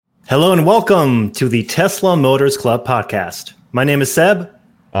Hello and welcome to the Tesla Motors Club podcast. My name is Seb.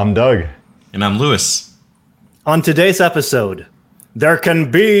 I'm Doug. And I'm Lewis. On today's episode, there can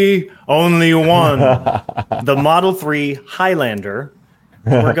be only one, the Model 3 Highlander.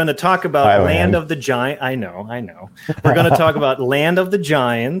 We're going to talk about Land of the Giants. I know. We're going to talk about Land of the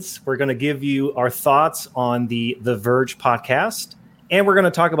Giants. We're going to give you our thoughts on the Verge podcast. And we're going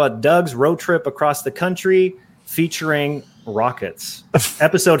to talk about Doug's road trip across the country featuring rockets.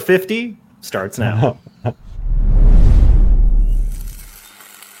 Episode 50 starts now.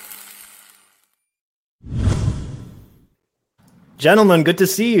 Gentlemen, good to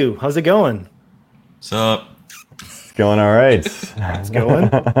see you. How's it going? What's up? It's going all right. It's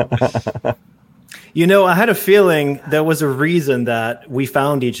going. You know, I had a feeling there was a reason that we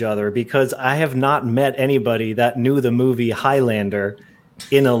found each other, because I have not met anybody that knew the movie Highlander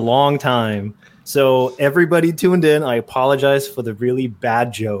in a long time. So everybody tuned in. I apologize for the really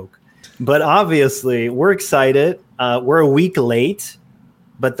bad joke. But obviously, we're excited. We're a week late,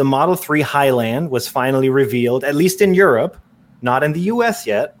 but the Model 3 Highland was finally revealed, at least in Europe, not in the US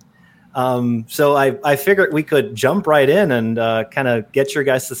yet. So I figured we could jump right in and kind of get your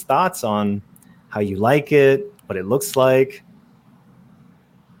guys' thoughts on how you like it, what it looks like.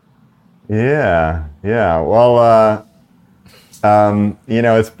 Yeah. Well, you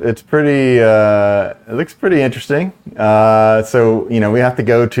know, it's pretty. It looks pretty interesting. So you know, we have to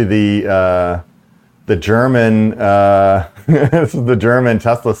go to the German the German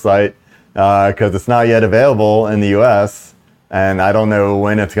Tesla site because it's not yet available in the U.S. and I don't know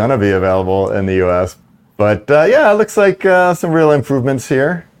when it's going to be available in the U.S. But yeah, it looks like some real improvements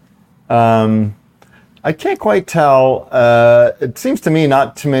here. I can't quite tell. It seems to me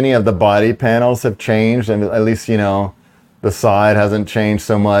not too many of the body panels have changed, and at least, you know, the side hasn't changed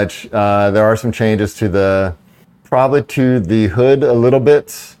so much. There are some changes to probably to the hood a little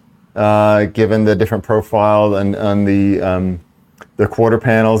bit, given the different profile and on the quarter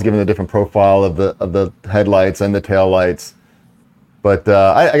panels, given the different profile of the headlights and the tail lights. But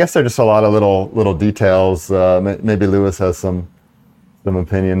I guess there are just a lot of little details. Maybe Lewis has some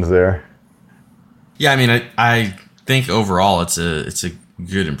opinions there. Yeah, I mean, I think overall it's a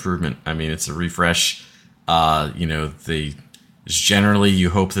good improvement. I mean, it's a refresh. You know, generally you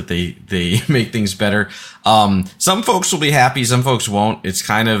hope that they make things better. Some folks will be happy, some folks won't. It's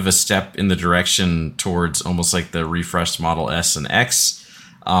kind of a step in the direction towards almost like the refreshed Model S and X.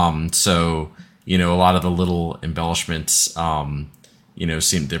 So, you know, a lot of the little embellishments, you know,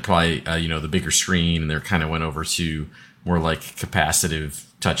 they're probably, you know, the bigger screen, and they're kind of went over to more like capacitive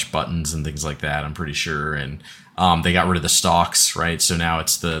touch buttons and things like that, I'm pretty sure. And they got rid of the stalks, right? So now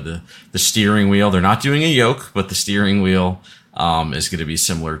it's the steering wheel. They're not doing a yoke, but the steering wheel is going to be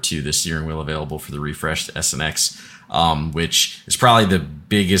similar to the steering wheel available for the refreshed S and X, which is probably the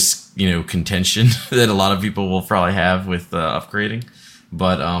biggest, you know, contention that a lot of people will probably have with upgrading.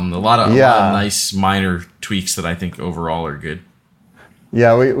 But a lot of nice minor tweaks that I think overall are good.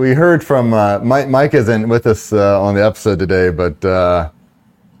 Yeah, we heard from Mike isn't with us on the episode today, but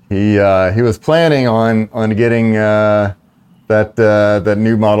he was planning on getting that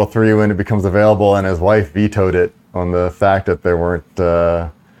new Model 3 when it becomes available, and his wife vetoed it on the fact that there weren't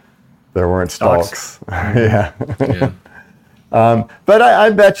stalks. Yeah. But I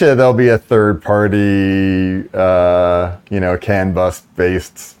bet you there'll be a third party, you know, CAN bus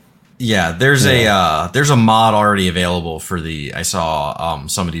based. Yeah, there's a mod already available for I saw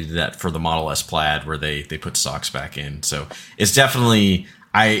somebody did that for the Model S Plaid, where they put socks back in. So it's definitely,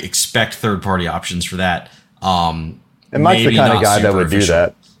 I expect third party options for that. And Mike's the kind of guy that would do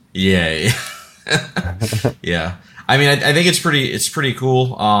that. Yeah. Yeah. I mean, I think it's pretty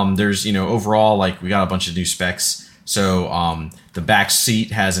cool. There's, you know, overall, like, we got a bunch of new specs. So the back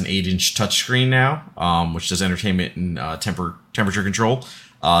seat has an 8-inch touchscreen now, which does entertainment and temperature control.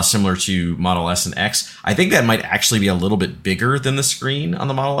 Similar to Model S and X. I think that might actually be a little bit bigger than the screen on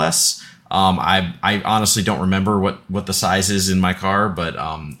the Model S. I honestly don't remember what the size is in my car, but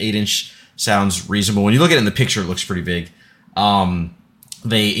 8-inch sounds reasonable. When you look at it in the picture, it looks pretty big.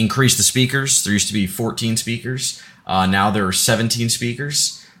 They increased the speakers. There used to be 14 speakers. Now there are 17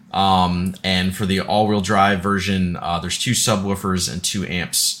 speakers. And for the all-wheel drive version, there's 2 subwoofers and 2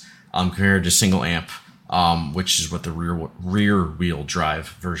 amps compared to single amp. Which is what the rear wheel drive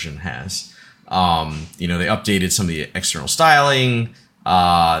version has. You know, they updated some of the external styling,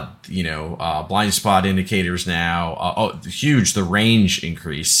 you know, blind spot indicators now. Huge, the range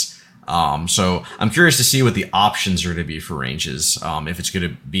increase. So I'm curious to see what the options are going to be for ranges, if it's going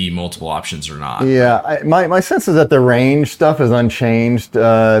to be multiple options or not. Yeah, my sense is that the range stuff is unchanged.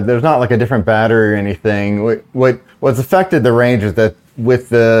 There's not like a different battery or anything. What's affected the range is that with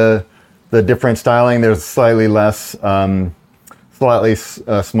the different styling, there's slightly less,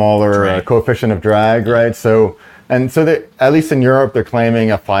 smaller coefficient of drag, right? So they, at least in Europe, they're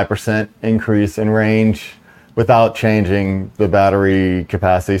claiming a 5% increase in range without changing the battery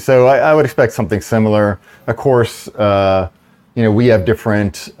capacity. So I would expect something similar. Of course, we have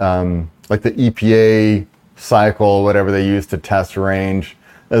different, like the EPA cycle, whatever they use to test range,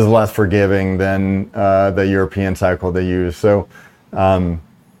 is less forgiving than the European cycle they use. So, I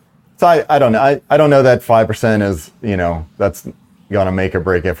don't know. I don't know that 5% is, that's gonna make or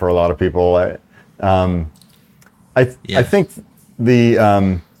break it for a lot of people. I think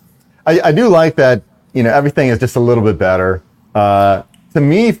I do like that, everything is just a little bit better. To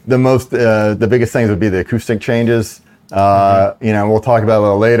me, the biggest things would be the acoustic changes. We'll talk about it a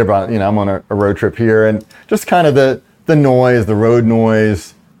little later, but I'm on a road trip here, and just kind of the noise, the road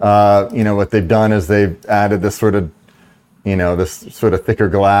noise. What they've done is they've added this sort of thicker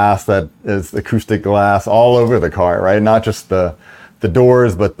glass that is acoustic glass all over the car, right? Not just the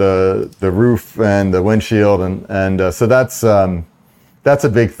doors, but the roof and the windshield, and so that's a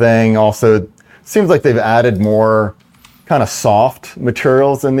big thing. Also, it seems like they've added more kind of soft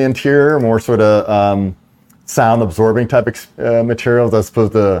materials in the interior, more sort of sound absorbing type materials, as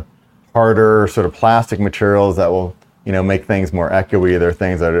opposed to harder sort of plastic materials that will make things more echoey. They're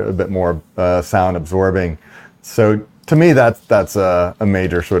things that are a bit more sound absorbing. So to me, that's a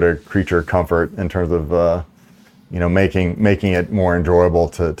major sort of creature comfort in terms of making it more enjoyable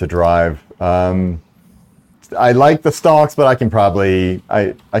to drive. I like the stalks, but I can probably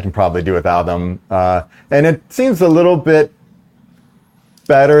do without them. And it seems a little bit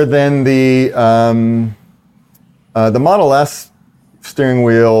better than the Model S steering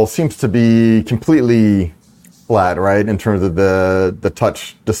wheel seems to be completely flat, right, in terms of the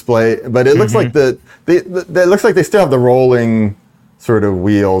touch display. But it looks like it looks like they still have the rolling sort of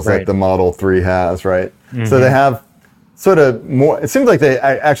wheels that the Model 3 has, right? Mm-hmm. So they have sort of more. It seems like they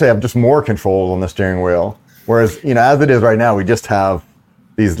actually have just more control on the steering wheel. Whereas, as it is right now, we just have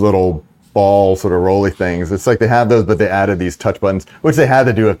these little ball sort of rolly things. It's like they have those, but they added these touch buttons, which they had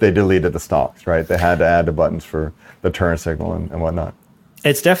to do if they deleted the stalks, right? They had to add the buttons for the turn signal and whatnot.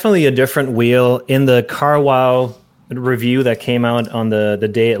 It's definitely a different wheel. In the CarWow review that came out on the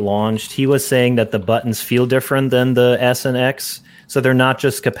day it launched, he was saying that the buttons feel different than the S and X. So they're not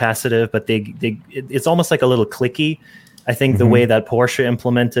just capacitive, but it's almost like a little clicky. I think the way that Porsche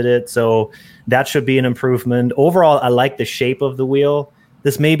implemented it. So that should be an improvement. Overall, I like the shape of the wheel.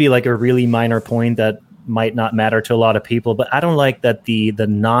 This may be like a really minor point that might not matter to a lot of people, but I don't like that the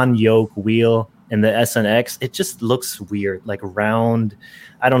non-yoke wheel in the S and X, it just looks weird, like round.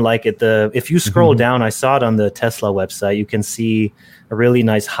 I don't like it. If you scroll down, I saw it on the Tesla website, you can see a really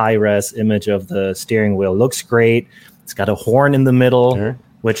nice high-res image of the steering wheel. Looks great. It's got a horn in the middle. Sure.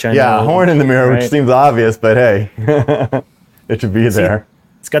 Which I know, horn in the mirror, right? Which seems obvious, but hey, it should be there.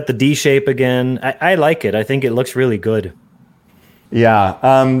 It's got the D shape again. I like it. I think it looks really good. Yeah.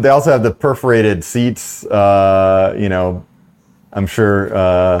 They also have the perforated seats. I'm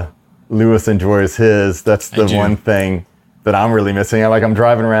sure Lewis enjoys his. That's the one thing that I'm really missing. I'm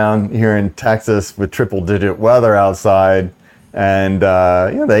driving around here in Texas with triple-digit weather outside, and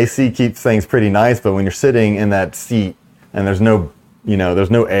the AC keeps things pretty nice. But when you're sitting in that seat and there's no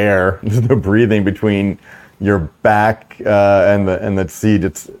air, there's no breathing between your back and the seat.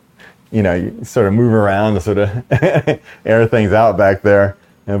 It's, you sort of move around to sort of air things out back there.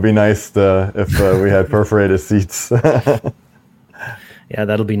 It'd be nice if we had perforated seats. Yeah,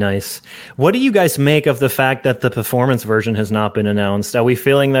 that'll be nice. What do you guys make of the fact that the performance version has not been announced? Are we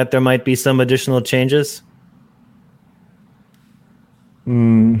feeling that there might be some additional changes?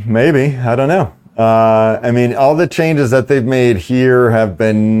 Maybe. I don't know. All the changes that they've made here have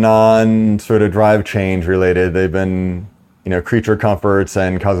been non-sort of drive change related. They've been, creature comforts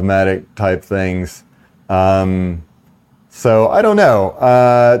and cosmetic type things. So I don't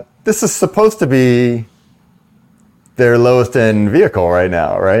know. This is supposed to be their lowest end vehicle right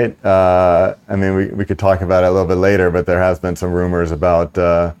now, right? We could talk about it a little bit later, but there has been some rumors about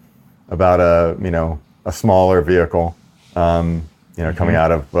a smaller vehicle, coming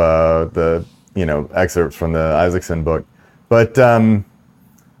out of the excerpts from the Isaacson book. But, I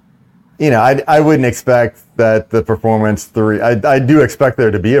wouldn't expect that the Performance 3, I do expect there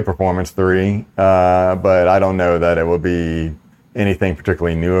to be a Performance 3, but I don't know that it will be anything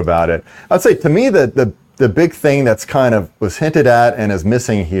particularly new about it. I'd say to me that the big thing that's kind of was hinted at and is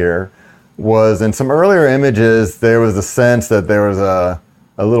missing here was in some earlier images, there was a sense that there was a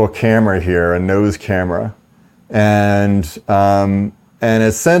little camera here, a nose camera. And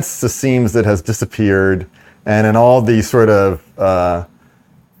since it seems that has disappeared, and in all the sort of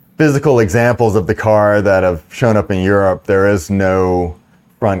physical examples of the car that have shown up in Europe, there is no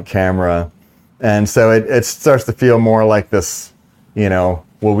front camera. And so it starts to feel more like this, what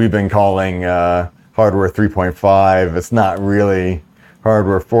we've been calling hardware 3.5. It's not really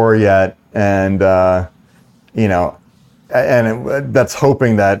hardware 4 yet. And, that's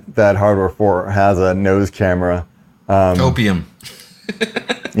hoping that hardware 4 has a nose camera. Opium.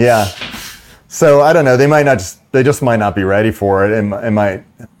 Yeah. So I don't know. They just might not be ready for it. It might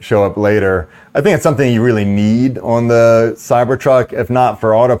show up later. I think it's something you really need on the Cybertruck, if not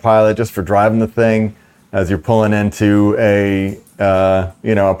for autopilot, just for driving the thing as you're pulling into a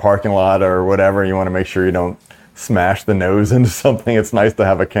parking lot or whatever. You want to make sure you don't smash the nose into something. It's nice to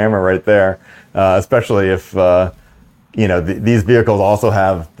have a camera right there, especially if these vehicles also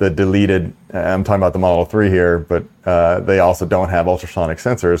have the deleted. I'm talking about the Model 3 here, but they also don't have ultrasonic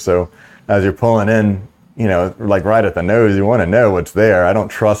sensors. So as you're pulling in, like right at the nose, you want to know what's there. I don't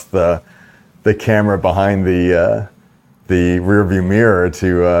trust the camera behind the rear view mirror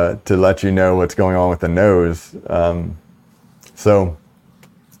to let you know what's going on with the nose. So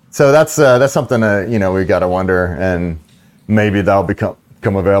that's something we got to wonder, and maybe that'll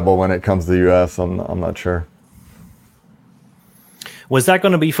become available when it comes to the US. I'm not sure. Was that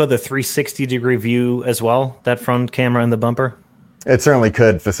going to be for the 360-degree view as well, that front camera in the bumper? It certainly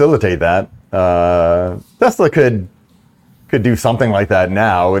could facilitate that. Tesla could do something like that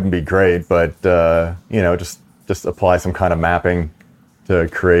now. It wouldn't be great, but just apply some kind of mapping to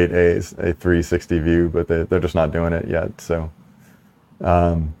create a 360 view. But they're just not doing it yet. So,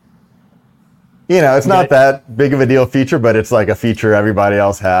 it's not that big of a deal feature, but it's like a feature everybody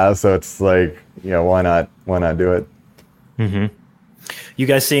else has. So it's like, why not do it? Mm-hmm. You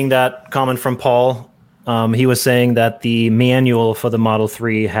guys seeing that comment from Paul? He was saying that the manual for the Model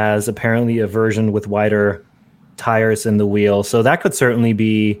 3 has apparently a version with wider tires in the wheel. So that could certainly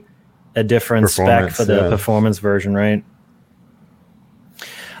be a different spec for the performance version, right?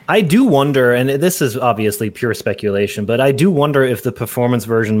 I do wonder, and this is obviously pure speculation, but I do wonder if the performance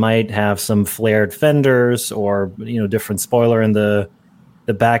version might have some flared fenders or, different spoiler in the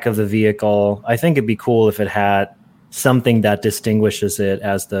back of the vehicle. I think it'd be cool if it had something that distinguishes it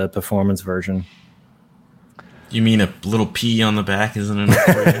as the performance version. You mean a little P on the back isn't enough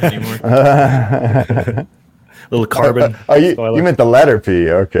for you anymore? Little carbon. You meant the letter P?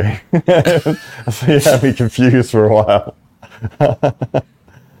 Okay. So you had me confused for a while.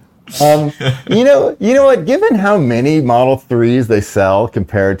 You know what? Given how many Model 3s they sell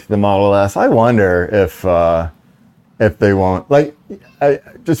compared to the Model S, I wonder if they won't. Like, I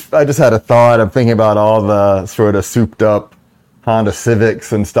just had a thought. I'm thinking about all the sort of souped up Honda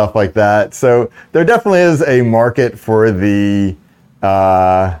Civics and stuff like that. So there definitely is a market for the,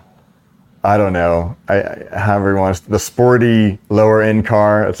 I don't know, however you want to, the sporty lower end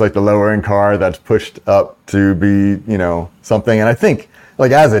car. It's like the lower end car that's pushed up to be, something. And I think,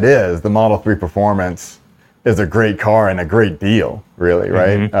 like as it is, the Model 3 Performance is a great car and a great deal, really,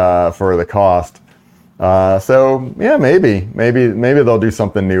 right? Mm-hmm. For the cost. So yeah, maybe they'll do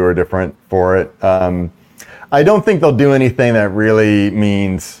something new or different for it. I don't think they'll do anything that really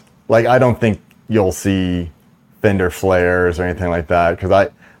means, like, I don't think you'll see fender flares or anything like that, because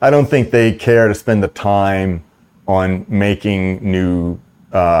I don't think they care to spend the time on making new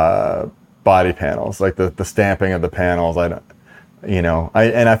body panels, like the stamping of the panels. I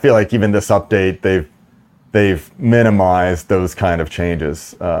feel like even this update, they've minimized those kind of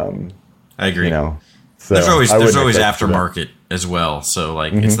changes. I agree. So there's always aftermarket as well. So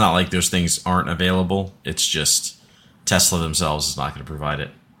like, mm-hmm. It's not like those things aren't available. It's just Tesla themselves is not going to provide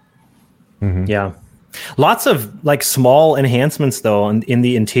it. Mm-hmm. Yeah. Lots of like small enhancements though in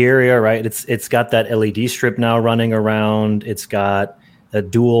the interior, right? It's got that LED strip now running around. It's got a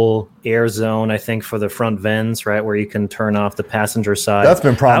dual air zone, I think, for the front vents, right? Where you can turn off the passenger side. That's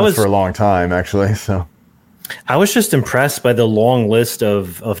been promised for a long time, actually. So I was just impressed by the long list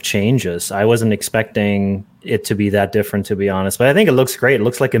of changes. I wasn't expecting it to be that different, to be honest. But I think it looks great. It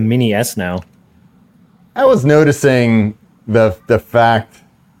looks like a mini S now. I was noticing the fact,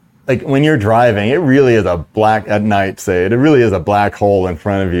 like when you're driving, it really is a black at night. Say it really is a black hole in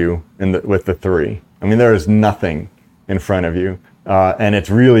front of you with the 3. I mean, there is nothing in front of you, and it's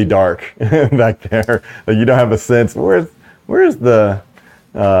really dark back there. Like you don't have a sense where's the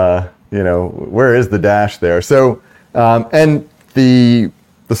where is the dash there? So, and the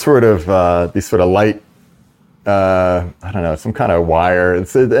sort of these sort of light, I don't know, some kind of wire.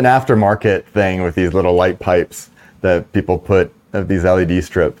 It's an aftermarket thing with these little light pipes that people put these LED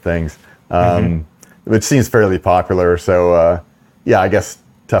strip things, which seems fairly popular. So, I guess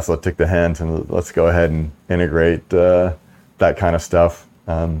Tesla took the hint and let's go ahead and integrate that kind of stuff.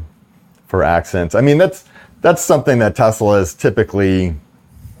 for accents. I mean, that's something that Tesla has typically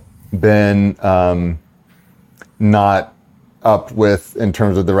been not up with in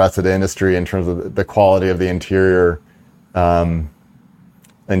terms of the rest of the industry, in terms of the quality of the interior,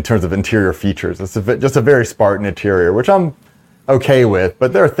 in terms of interior features. It's just a very Spartan interior, which I'm okay with,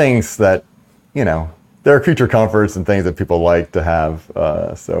 but there are things that, you know, there are creature comforts and things that people like to have.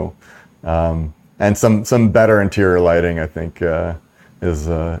 And some better interior lighting, I think, is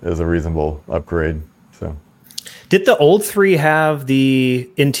a reasonable upgrade. So, did the old 3 have the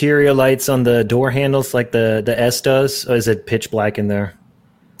interior lights on the door handles like the S does, or is it pitch black in there?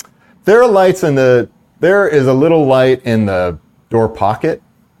 There are lights there is a little light in the door pocket,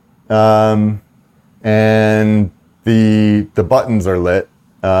 and the buttons are lit.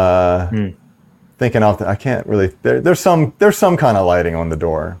 Thinking off, I can't really. There's some kind of lighting on the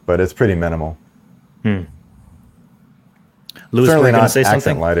door, but it's pretty minimal. Louis, certainly not say accent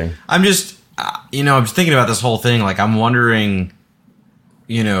something? lighting. I'm just, I'm thinking about this whole thing. Like, I'm wondering,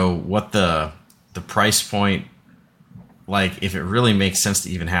 what the price point, like, if it really makes sense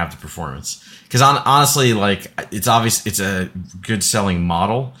to even have the performance. Because honestly, like, it's obvious it's a good selling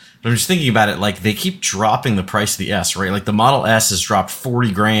model. But I'm just thinking about it, like, they keep dropping the price of the S, right? Like, the Model S has dropped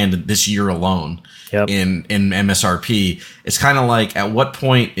 $40,000 this year alone in MSRP. It's kind of like, at what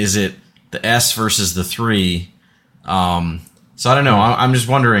point is it the S versus the 3? So I don't know. I'm just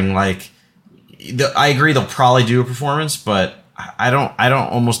wondering, like, I agree they'll probably do a performance, but I don't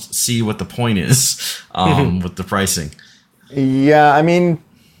almost see what the point is with the pricing. Yeah, I mean,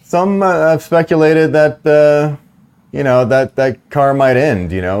 some have speculated that that car might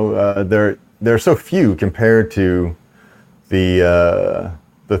end. There are so few compared to the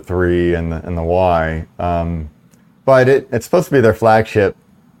 3 and the Y, but it's supposed to be their flagship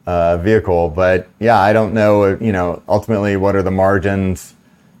vehicle. But yeah, I don't know. Ultimately, what are the margins?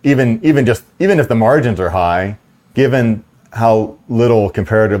 Even if the margins are high, given how little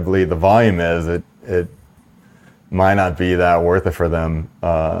comparatively the volume is, it might not be that worth it for them.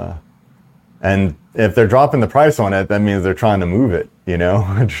 And if they're dropping the price on it, that means they're trying to move it,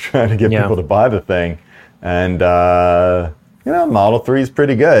 trying to get people to buy the thing. And, Model 3 is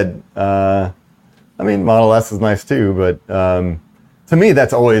pretty good. Model S is nice too, but to me,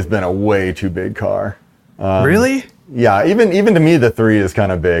 that's always been a way too big car. Really? Yeah, even to me, the 3 is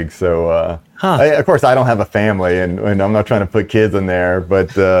kind of big. So, of course, I don't have a family, and I'm not trying to put kids in there.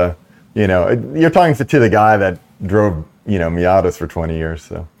 But you're talking to the guy that drove Miatas for 20 years.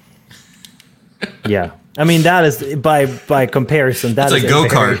 So, yeah, I mean that is by comparison that's a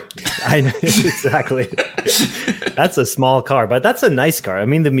go-kart. I know exactly. That's a small car, but that's a nice car. I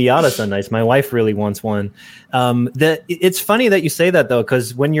mean, the Miatas are nice. My wife really wants one. It's funny that you say that though,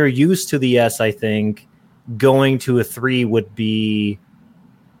 because when you're used to the S, I think going to a 3 would be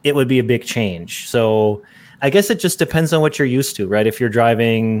a big change. So I guess it just depends on what you're used to, right? If you're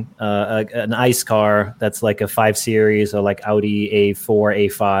driving an ICE car that's like a 5 Series or like Audi A4,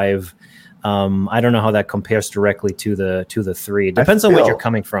 A5, I don't know how that compares directly to the 3. It depends on what you're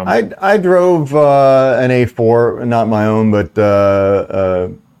coming from. I drove an A4, not my own, but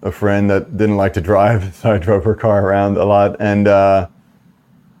a friend that didn't like to drive, so I drove her car around a lot. And the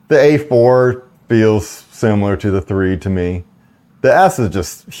A4 feels similar to the 3 to me. The S is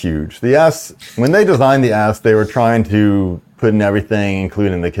just huge. The S, when they designed the S, they were trying to put in everything,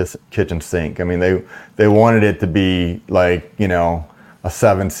 including the kitchen sink. I mean, they wanted it to be like, a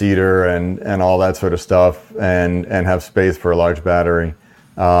 7-seater and all that sort of stuff, and have space for a large battery.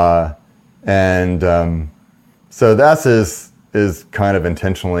 So the S is kind of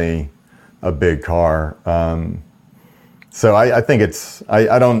intentionally a big car. So I think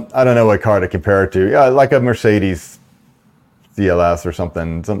I don't know what car to compare it to. Yeah, like a Mercedes CLS or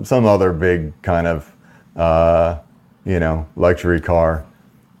something, some other big kind of luxury car.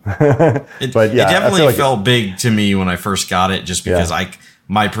 It definitely felt big to me when I first got it, just because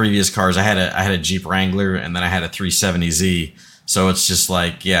my previous cars, I had a Jeep Wrangler and then I had a 370Z. So it's just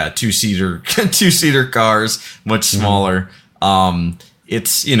like, two-seater cars, much smaller.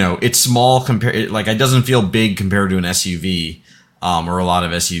 It's small compared, like it doesn't feel big compared to an SUV, or a lot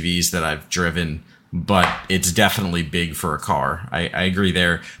of SUVs that I've driven, but it's definitely big for a car. I agree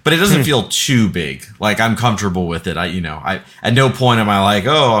there, but it doesn't feel too big. Like I'm comfortable with it. I at no point am I like,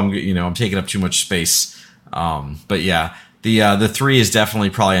 oh, I'm taking up too much space. But yeah, the 3 is definitely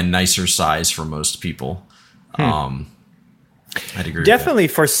probably a nicer size for most people. I'd agree. Definitely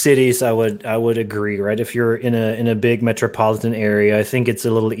for cities, I would agree. Right, if you're in a big metropolitan area, I think it's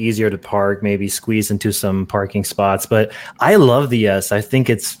a little easier to park, maybe squeeze into some parking spots. But I love the S. I think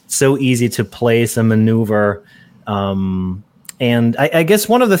it's so easy to place and maneuver, and And I guess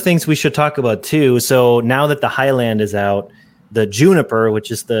one of the things we should talk about too. So now that the Highland is out, the Juniper,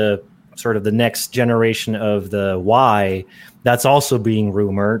 which is the sort of the next generation of the Y, that's also being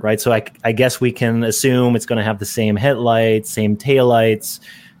rumored, right? So I guess we can assume it's going to have the same headlights, same taillights,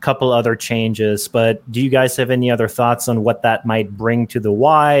 couple other changes. But do you guys have any other thoughts on what that might bring to the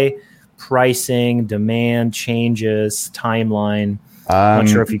Y? Pricing, demand, changes, timeline? I'm not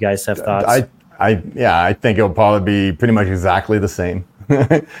sure if you guys have thoughts. I think it'll probably be pretty much exactly the same.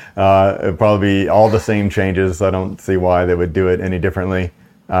 It'll probably be all the same changes. I don't see why they would do it any differently.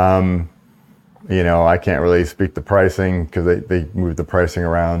 I can't really speak to pricing because they move the pricing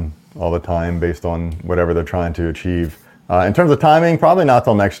around all the time based on whatever they're trying to achieve. In terms of timing, probably not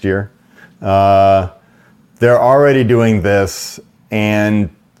till next year. They're already doing this,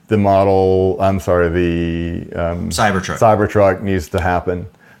 and the Cybertruck needs to happen.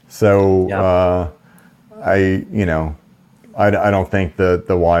 So I don't think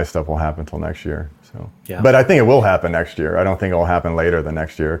the Y stuff will happen till next year. So, but I think it will happen next year. I don't think it will happen later than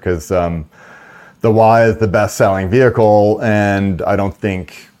next year because the Y is the best-selling vehicle, and I don't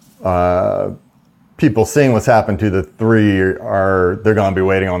think people seeing what's happened to the 3 they're going to be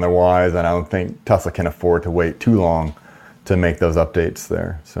waiting on their Ys, and I don't think Tesla can afford to wait too long to make those updates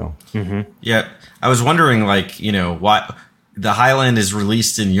there. So yeah, I was wondering, why the Highland is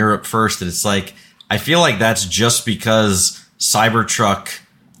released in Europe first, and it's like I feel like that's just because Cybertruck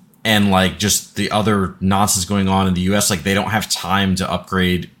and just the other nonsense going on in the US, they don't have time to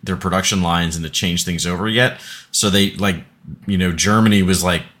upgrade their production lines and to change things over yet. So they Germany was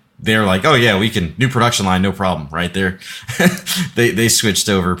they're oh yeah, we can, new production line, no problem, right there. they switched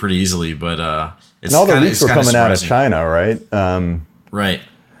over pretty easily, but and all the leaks were coming out of China, right? Right.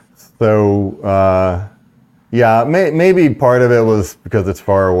 So maybe part of it was because it's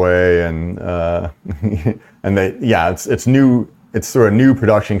far away, and it's new. It's sort of new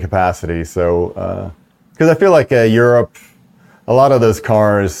production capacity. So because I feel like Europe, a lot of those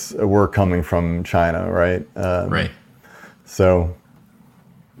cars were coming from China, right? Right. So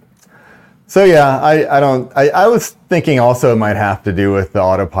yeah, I was thinking also it might have to do with the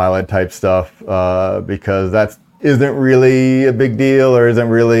autopilot type stuff because that isn't really a big deal or isn't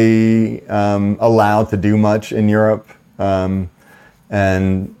really allowed to do much in Europe, and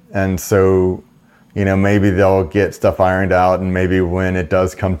so maybe they'll get stuff ironed out, and maybe when it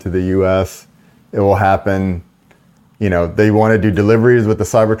does come to the U.S., it will happen. They want to do deliveries with the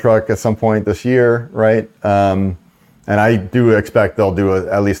Cybertruck at some point this year, right? And I do expect they'll do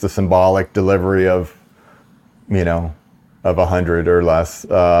at least a symbolic delivery of 100 or less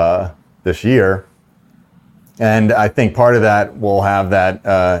this year. And I think part of that will have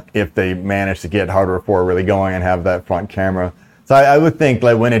that if they manage to get Hardware 4 really going and have that front camera. So I would think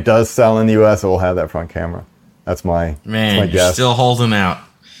when it does sell in the U.S., it will have that front camera. That's my guess. You're still holding out.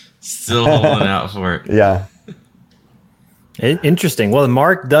 Still holding out for it. Yeah. Interesting. Well,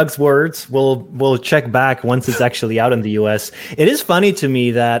 mark Doug's words. We'll check back once it's actually out in the US. It is funny to me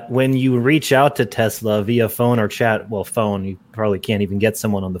that when you reach out to Tesla via phone or chat, phone, you probably can't even get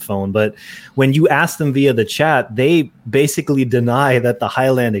someone on the phone, but when you ask them via the chat, they basically deny that the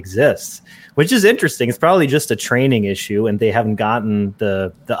Highland exists, which is interesting. It's probably just a training issue and they haven't gotten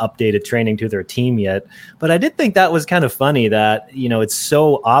the updated training to their team yet. But I did think that was kind of funny that, it's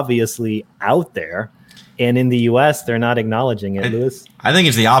so obviously out there. And in the U.S., they're not acknowledging it, Louis. I think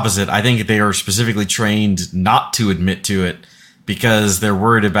it's the opposite. I think they are specifically trained not to admit to it because they're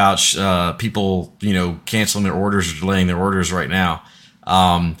worried about people, canceling their orders or delaying their orders right now.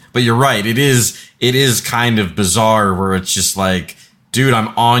 But you're right. It is kind of bizarre where it's just dude, I'm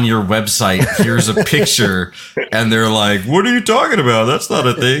on your website. Here's a picture. And they're like, what are you talking about? That's not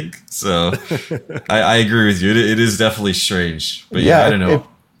a thing. So I agree with you. It is definitely strange. But yeah, I don't know.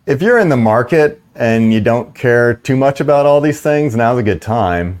 If you're in the market and you don't care too much about all these things, now's a good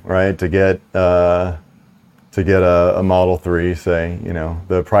time, right? To get a Model 3, say,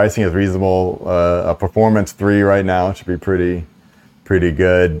 the pricing is reasonable. A Performance 3 right now should be pretty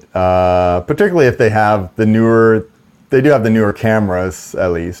good. Particularly if they have they do have the newer cameras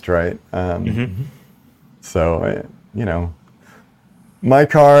at least, right? So, my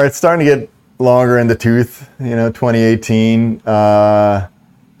car, it's starting to get longer in the tooth, 2018.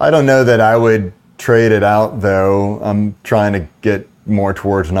 I don't know that I would trade it out, though. I'm trying to get more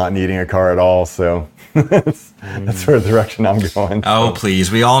towards not needing a car at all, so that's sort of the direction I'm going. Oh,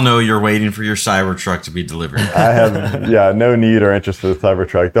 please. We all know you're waiting for your Cybertruck to be delivered. I have, no need or interest for the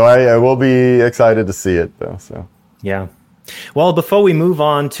Cybertruck, though I will be excited to see it, though. So yeah. Well, before we move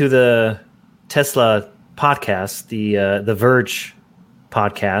on to the Tesla podcast, the Verge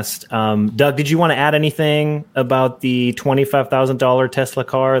podcast. Doug, did you want to add anything about the $25,000 Tesla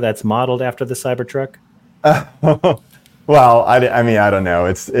car that's modeled after the Cybertruck? Well, I mean, I don't know.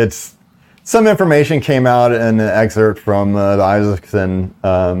 It's some information came out in an excerpt from the Isaacson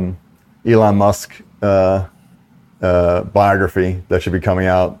Elon Musk biography that should be coming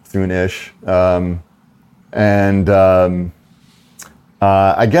out soon-ish.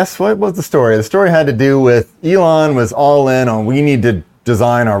 I guess what was the story? The story had to do with Elon was all in on we need to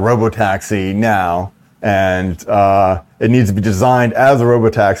design our robotaxi now, and it needs to be designed as a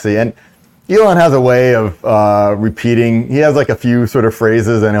robotaxi. And Elon has a way of repeating. He has like a few sort of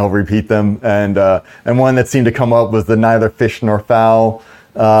phrases, and he'll repeat them. And one that seemed to come up was the neither fish nor fowl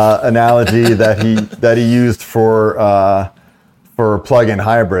analogy that he used for plug-in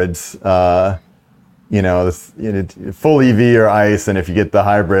hybrids. Full EV or ICE, and if you get the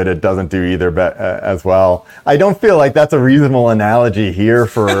hybrid, it doesn't do either as well. I don't feel like that's a reasonable analogy here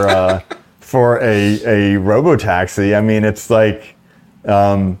for a robotaxi. I mean, it's like,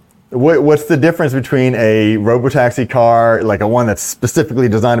 what's the difference between a robotaxi car, like a one that's specifically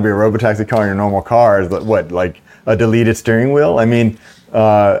designed to be a robotaxi car, and your normal car? Is what, like a deleted steering wheel? I mean,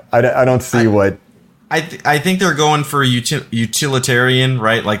 I don't see what. I think they're going for utilitarian,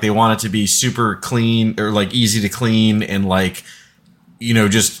 right? Like they want it to be super clean or like easy to clean and like,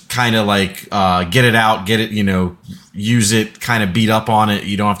 just kind of like get it out, get it, use it, kind of beat up on it.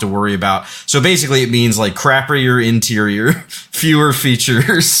 You don't have to worry about. So basically it means like crappier interior, fewer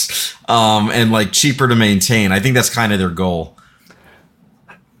features, and like cheaper to maintain. I think that's kind of their goal.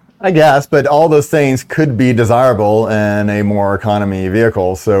 I guess, but all those things could be desirable in a more economy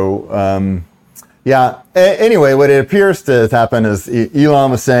vehicle. So, yeah. Anyway, what it appears to have happened is Elon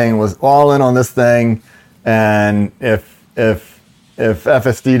was saying was all in on this thing, and if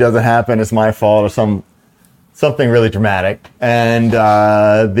FSD doesn't happen, it's my fault or something really dramatic. And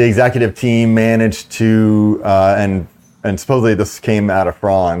the executive team managed to and supposedly this came out of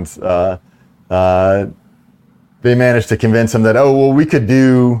Franz. They managed to convince him that we could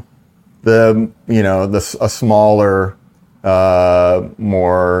do a smaller.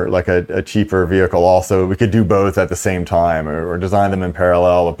 More like a cheaper vehicle also. We could do both at the same time or design them in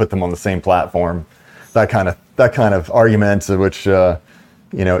parallel or put them on the same platform. That kind of argument, which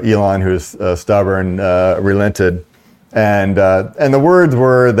Elon, who's stubborn, relented. And the words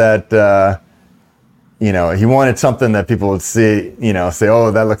were that he wanted something that people would see, say, oh,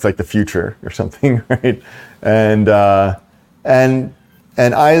 that looks like the future or something, right?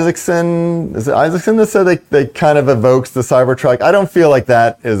 And Isaacson, is it Isaacson that said they kind of evokes the Cybertruck? I don't feel like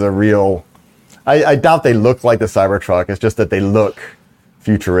that is a real. I doubt they look like the Cybertruck. It's just that they look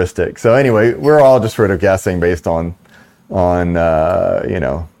futuristic. So anyway, we're all just sort of guessing based on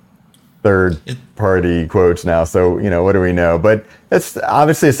third party quotes now. So what do we know? But it's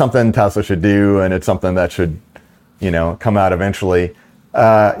obviously something Tesla should do, and it's something that should come out eventually.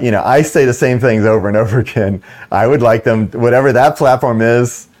 I say the same things over and over again. I would like them, whatever that platform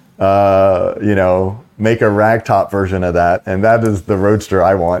is, make a ragtop version of that, and that is the Roadster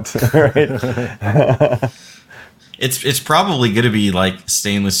I want. Right? It's probably going to be like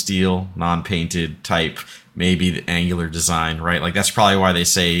stainless steel, non-painted type, maybe the angular design, right? Like that's probably why they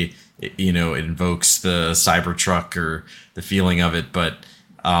say it invokes the Cybertruck or the feeling of it, but.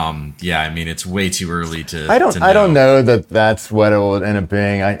 I mean, it's way too early to. I don't know that that's what it will end up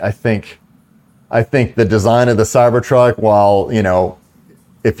being. I think the design of the Cybertruck, while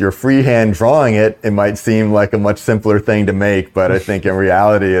if you're freehand drawing it, it might seem like a much simpler thing to make. But I think in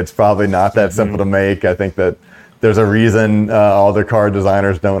reality, it's probably not that simple to make. I think that there's a reason all the car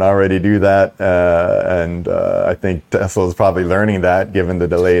designers don't already do that, and I think Tesla is probably learning that given the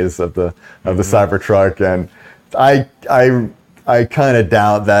delays of the Cybertruck. And I kind of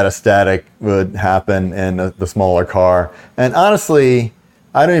doubt that a static would happen in the smaller car. And honestly,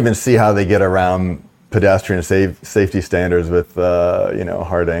 I don't even see how they get around pedestrian safety standards with a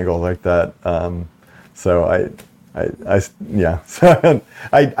hard angle like that. So I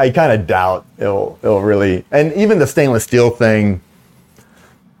kind of doubt it'll really. And even the stainless steel thing,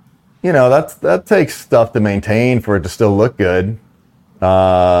 that takes stuff to maintain for it to still look good.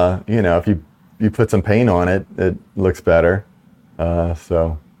 If you put some paint on it, it looks better. They're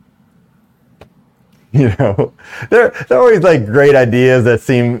always like great ideas that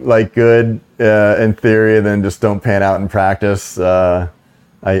seem like good in theory and then just don't pan out in practice. I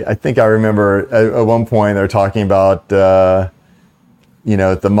think I remember at one point they're talking about the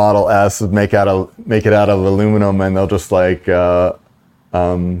Model S would make it out of aluminum, and they'll just like the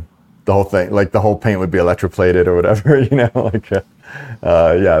whole thing, like the whole paint would be electroplated or whatever.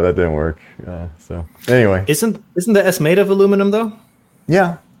 That didn't work. So anyway, isn't the S made of aluminum though?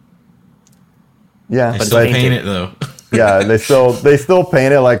 Yeah. Yeah. They But still it's paint painted. it though. Yeah, they still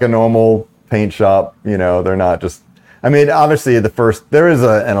paint it like a normal paint shop. They're not just. I mean, obviously there is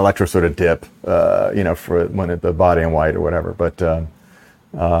an electro sort of dip, for when the body in white or whatever. But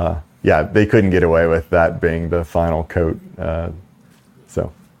yeah, they couldn't get away with that being the final coat.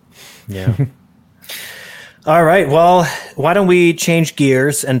 So. Yeah. All right. Well, why don't we change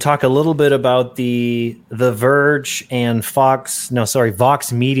gears and talk a little bit about the Verge and Vox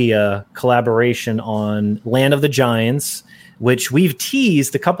Media collaboration on Land of the Giants, which we've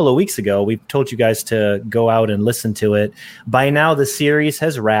teased a couple of weeks ago. We've told you guys to go out and listen to it. By now, the series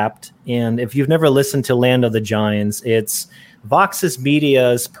has wrapped. And if you've never listened to Land of the Giants, it's Vox's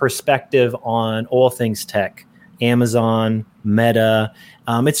Media's perspective on all things tech, Amazon, Meta.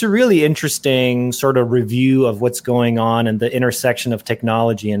 It's a really interesting sort of review of what's going on and the intersection of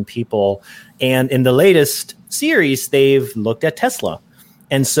technology and people. And in the latest series, they've looked at Tesla.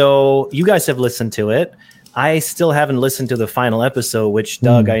 And so you guys have listened to it. I still haven't listened to the final episode, which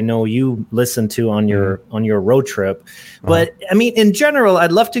Doug, I know you listened to on your road trip. But I mean, in general,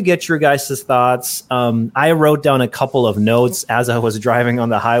 I'd love to get your guys' thoughts. I wrote down a couple of notes as I was driving on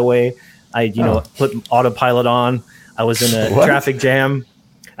the highway. I put autopilot on. I was in a traffic jam.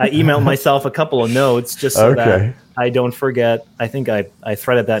 I emailed myself a couple of notes just so that I don't forget. I think I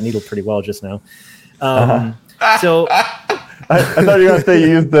threaded that needle pretty well just now. So I thought you were going to say you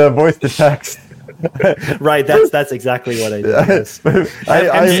used the voice to text. Right, that's exactly what I did.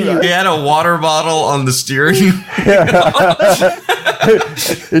 He had a water bottle on the steering.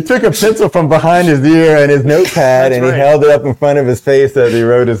 He took a pencil from behind his ear and his notepad, and he held it up in front of his face as he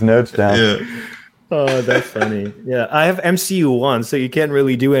wrote his notes down. Yeah. Oh, that's funny. Yeah, I have MCU1, so you can't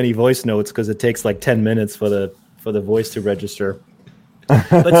really do any voice notes because it takes like 10 minutes for the voice to register.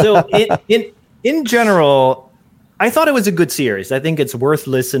 But so in general, I thought it was a good series. I think it's worth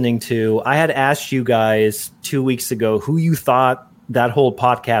listening to. I had asked you guys 2 weeks ago who you thought that whole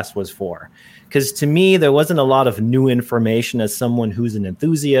podcast was for. Because to me, there wasn't a lot of new information as someone who's an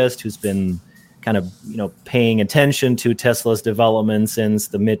enthusiast, who's been kind of paying attention to Tesla's development since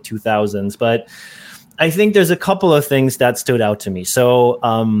the mid-2000s. But I think there's a couple of things that stood out to me. So,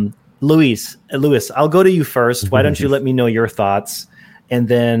 Luis, I'll go to you first. Why don't you let me know your thoughts? And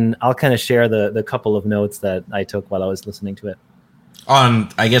then I'll kind of share the couple of notes that I took while I was listening to it. On,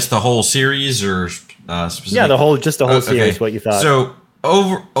 I guess, the whole series or specific? Yeah, the whole series, what you thought. So,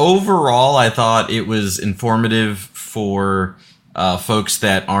 overall, I thought it was informative for folks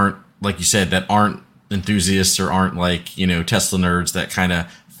that aren't, like you said, that aren't enthusiasts or aren't like, Tesla nerds that kind of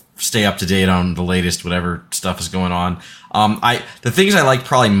stay up to date on the latest, whatever stuff is going on. The things I liked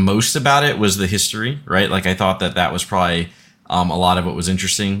probably most about it was the history, right? Like I thought that was probably a lot of what was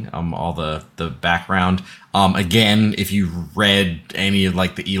interesting, all the background. Again, if you read any of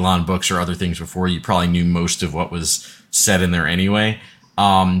like the Elon books or other things before, you probably knew most of what was said in there anyway.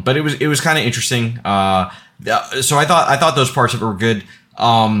 But it was kind of interesting. So I thought those parts of it were good.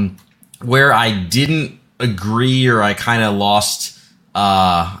 Where I didn't agree or I kind of lost,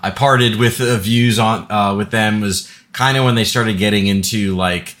 I parted with views on with them was kind of when they started getting into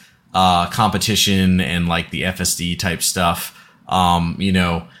like competition and like the FSD type stuff.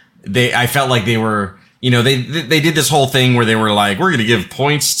 I felt like they were, they did this whole thing where they were like, we're going to give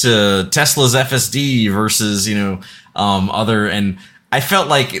points to Tesla's FSD versus, other, and I felt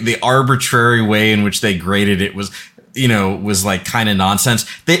like the arbitrary way in which they graded it was like kind of nonsense.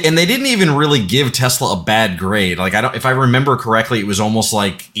 They didn't even really give Tesla a bad grade. Like if I remember correctly, it was almost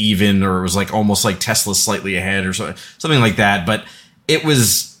like even, or it was like almost like Tesla slightly ahead or something like that. But it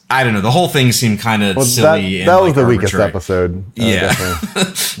was, I don't know. The whole thing seemed kind of silly. That was the weakest episode. Yeah,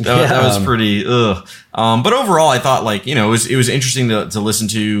 that was pretty. But overall, I thought like it was interesting to listen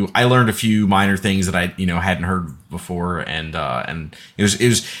to. I learned a few minor things that I hadn't heard before, and it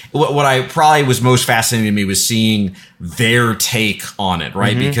was what I probably was most fascinating to me was seeing their take on it,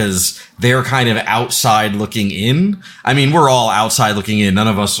 right? Mm-hmm. Because they're kind of outside looking in. I mean, we're all outside looking in. None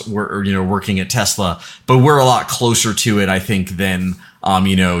of us were working at Tesla, but we're a lot closer to it, I think, than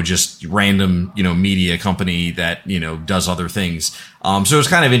just random, media company that, does other things. So it was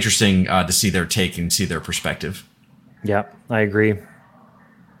kind of interesting to see their take and see their perspective. Yeah, I agree.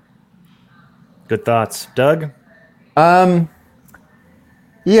 Good thoughts. Doug?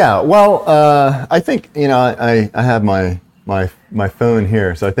 Yeah, well, I think, I have my phone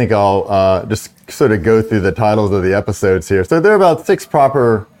here, so I think I'll just sort of go through the titles of the episodes here. So there are about 6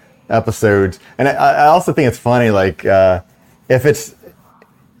 proper episodes. And I also think it's funny, like, if it's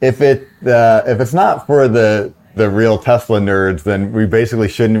not for the the real Tesla nerds, then we basically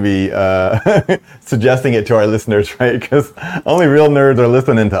shouldn't be suggesting it to our listeners, right? Because only real nerds are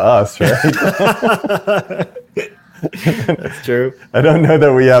listening to us, right? That's true. I don't know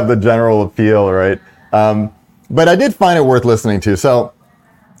that we have the general appeal, right? But I did find it worth listening to. So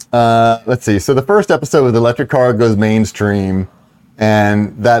let's see. So the first episode was Electric Car Goes Mainstream,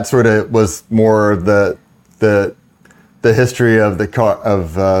 and that sort of was more of the history of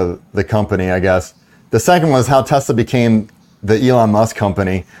the company, I guess. The second was how Tesla became the Elon Musk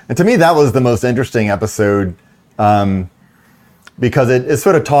company, and to me that was the most interesting episode because it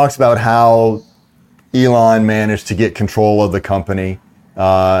sort of talks about how Elon managed to get control of the company,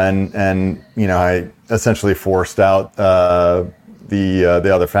 and I essentially forced out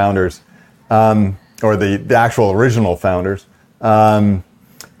the other founders, or the actual original founders. And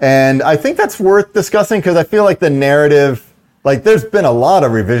I think that's worth discussing because I feel like the narrative, like there's been a lot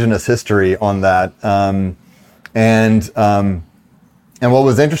of revisionist history on that. And what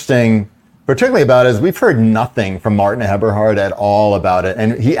was interesting, particularly about it, is we've heard nothing from Martin Eberhard at all about it.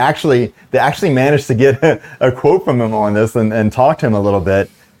 And they actually managed to get a quote from him on this and talk to him a little bit.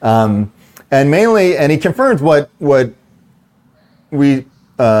 And he confirms what we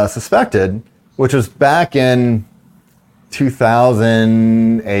suspected, which was back in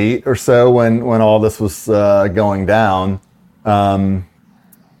 2008 or so when all this was going down.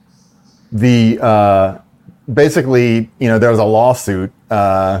 Basically, there was a lawsuit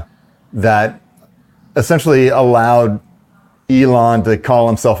that essentially allowed Elon to call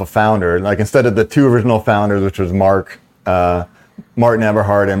himself a founder. Like instead of the two original founders, which was Martin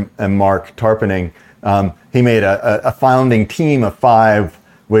Eberhard and Mark Tarpenning, he made a founding team of 5,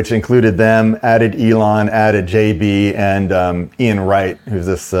 which included them, added Elon, added JB, and Ian Wright, who's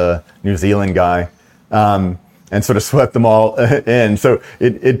this New Zealand guy, and sort of swept them all in. So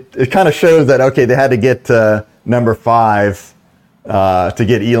it kind of shows that, okay, they had to get number 5 to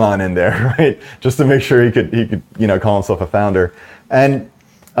get Elon in there, right? Just to make sure he could call himself a founder. And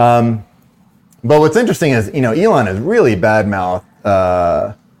but what's interesting is, Elon has really badmouthed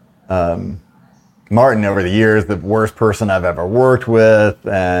Martin over the years, the worst person I've ever worked with,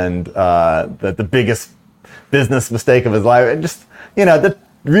 and the biggest business mistake of his life. It just, that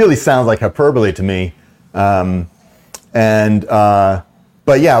really sounds like hyperbole to me. But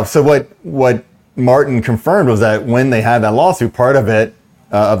yeah, so what Martin confirmed was that when they had that lawsuit, part of it,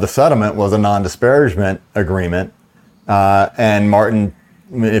 of the settlement, was a non-disparagement agreement. And Martin,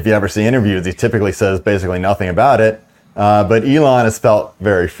 if you ever see interviews, he typically says basically nothing about it. But Elon has felt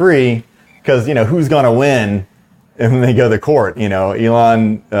very free. Because, who's going to win when they go to court?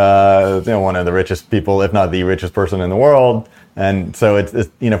 Elon, one of the richest people, if not the richest person in the world. And so it's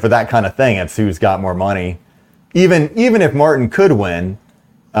for that kind of thing, it's who's got more money. Even if Martin could win,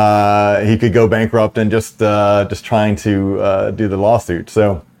 he could go bankrupt and just trying to do the lawsuit.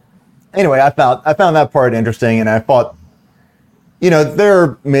 So anyway, I found that part interesting, and I thought, there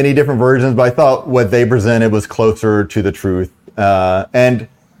are many different versions, but I thought what they presented was closer to the truth.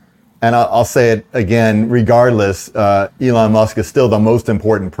 And I'll say it again, regardless, Elon Musk is still the most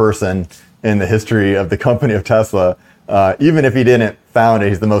important person in the history of the company of Tesla. Even if he didn't found it,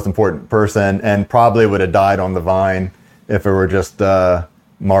 he's the most important person, and probably would have died on the vine if it were just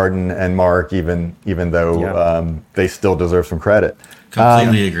Martin and Mark, even though they still deserve some credit.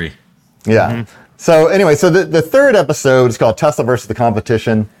 Completely agree. Yeah. Mm-hmm. So anyway, so the third episode is called Tesla versus the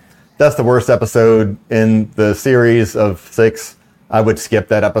Competition. That's the worst episode in the series of 6. I would skip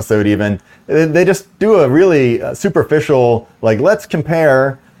that episode even. They just do a really superficial, let's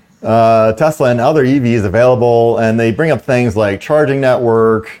compare Tesla and other EVs available, and they bring up things like charging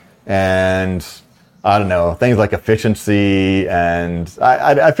network and, I don't know, things like efficiency, and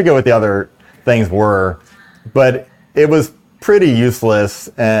I forget what the other things were, but it was pretty useless,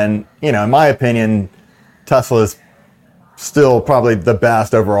 and, in my opinion, Tesla's still probably the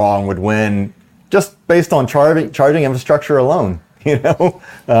best overall and would win just based on charging infrastructure alone.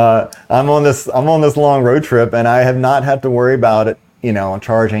 I'm on this long road trip, and I have not had to worry about it,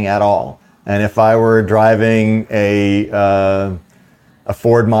 charging at all. And if I were driving a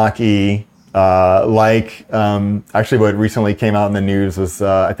Ford Mach-E, actually what recently came out in the news was,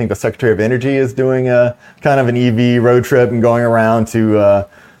 I think the Secretary of Energy is doing a kind of an EV road trip and going around to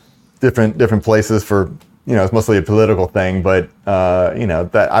different places for, it's mostly a political thing, but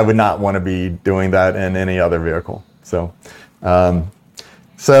that I would not want to be doing that in any other vehicle. So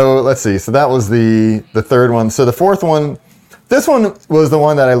let's see. So that was the third one. So the fourth one, this one was the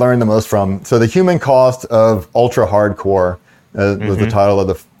one that I learned the most from. So the human cost of ultra hardcore was the title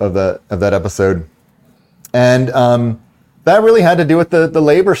of that episode, and that really had to do with the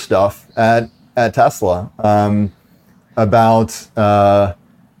labor stuff at at Tesla about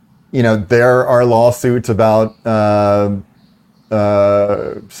there are lawsuits about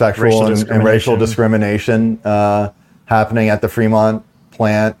sexual and racial discrimination happening at the Fremont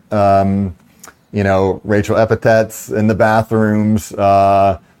plant. Racial epithets in the bathrooms.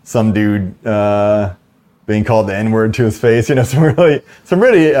 Some dude being called the N-word to his face. Some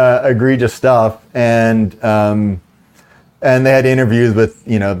really egregious stuff. And they had interviews with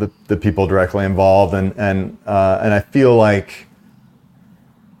the people directly involved, and I feel like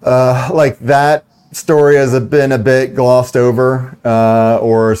that story has been a bit glossed over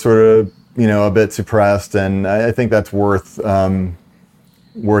or sort of a bit suppressed, and I think that's worth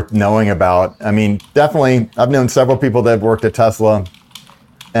knowing about. I mean, definitely, I've known several people that have worked at Tesla,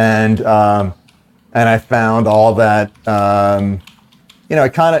 and I found all that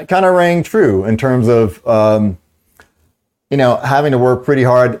it kind of rang true in terms of having to work pretty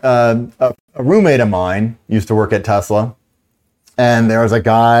hard. A roommate of mine used to work at Tesla, and there was a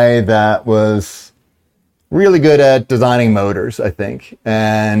guy that was really good at designing motors, I think,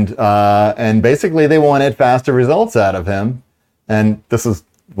 and basically they wanted faster results out of him. And this is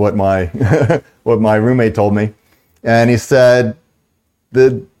what my what my roommate told me. And he said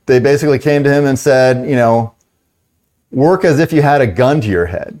that they basically came to him and said, work as if you had a gun to your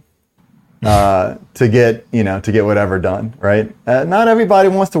head to get whatever done, right? Not everybody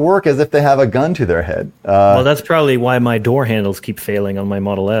wants to work as if they have a gun to their head. Well, that's probably why my door handles keep failing on my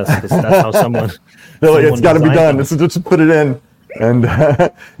Model S, because that's how someone. It's got to be done. This is just put it in, and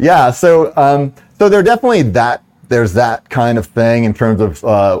So there definitely there's that kind of thing in terms of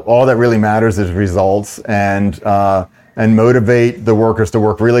all that really matters is results, and motivate the workers to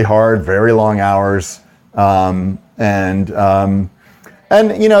work really hard, very long hours, and there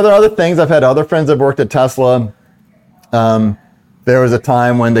are other things. I've had other friends that worked at Tesla. There was a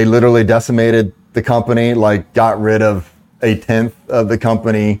time when they literally decimated the company, like got rid of 1/10 of the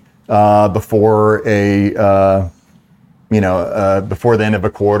company before before the end of a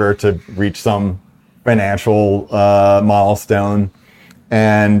quarter to reach some financial milestone,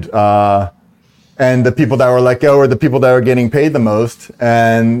 and the people that were let go were the people that were getting paid the most.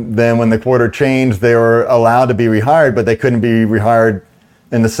 And then when the quarter changed, they were allowed to be rehired, but they couldn't be rehired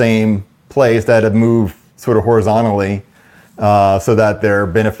in the same place. That had moved sort of horizontally, so that their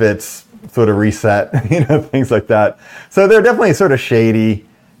benefits sort of reset, things like that. So they're definitely sort of shady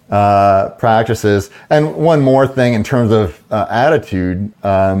practices. And one more thing in terms of attitude,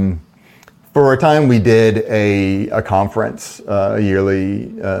 for a time we did a conference, a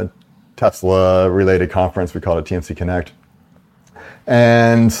yearly Tesla-related conference. We called it TMC Connect.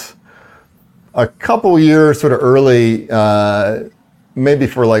 And a couple years sort of early, maybe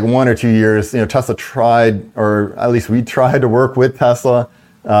for like 1 or 2 years, Tesla tried, or at least we tried to work with Tesla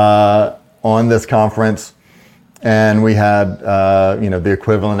on this conference. And we had, the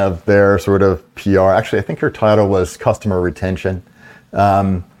equivalent of their sort of PR. Actually, I think her title was customer retention.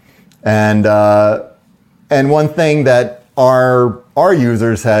 And one thing that our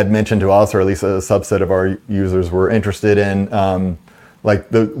users had mentioned to us, or at least a subset of our users were interested in, like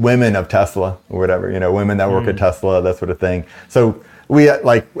the women of Tesla or whatever, women that work at Tesla, that sort of thing. So we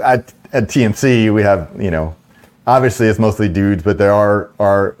like at TMC, we have, obviously it's mostly dudes, but there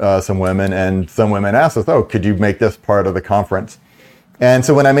are some women, and some women asked us, "Oh, could you make this part of the conference?" And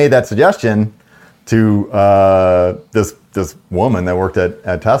so when I made that suggestion to this woman that worked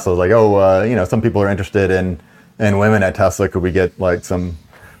at Tesla, I was like, "Oh, some people are interested in women at Tesla. Could we get like some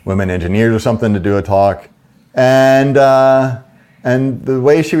women engineers or something to do a talk?" And the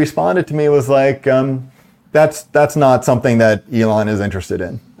way she responded to me was like, "That's not something that Elon is interested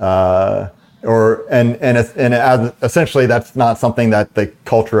in." Essentially that's not something that the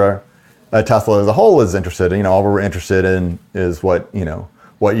culture at Tesla as a whole is interested in. All we're interested in is what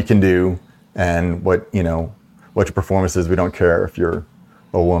you can do and what your performance is. We don't care if you're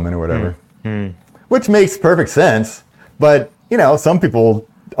a woman or whatever. Which makes perfect sense, but some people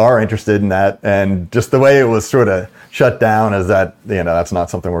are interested in that, and just the way it was sort of shut down is that that's not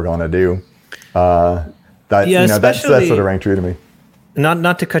something we're going to do. That sort of rang true to me.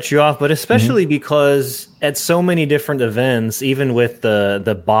 Not to cut you off, but especially because at so many different events, even with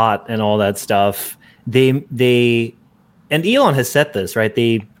the bot and all that stuff, they and Elon has said this, right?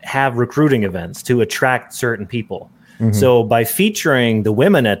 They have recruiting events to attract certain people. So by featuring the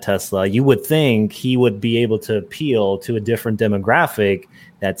women at Tesla, you would think he would be able to appeal to a different demographic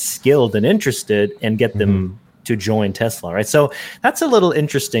that's skilled and interested and get them to join Tesla, right? So that's a little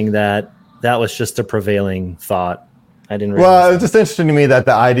interesting that was just a prevailing thought. I didn't realize. Well, it was just interesting to me that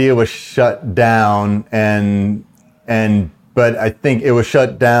the idea was shut down and but I think it was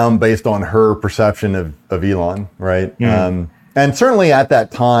shut down based on her perception of Elon, right? And certainly at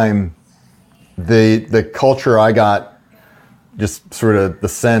that time, the culture I got, just sort of the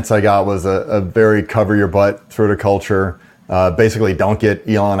sense I got was a very cover your butt sort of culture. Basically, don't get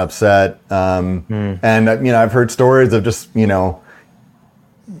Elon upset. And I've heard stories of just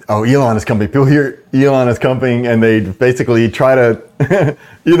oh, Elon is coming. People hear Elon is coming, and they basically try to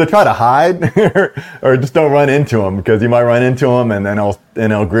either try to hide or just don't run into him, because you might run into him and then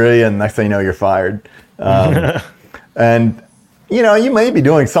he'll grill you, and next thing you know, you're fired. And you may be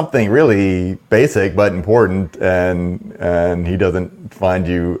doing something really basic but important, and he doesn't find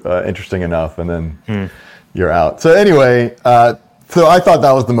you interesting enough, and then you're out. So anyway, so I thought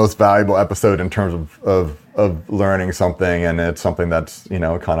that was the most valuable episode in terms of learning something, and it's something that's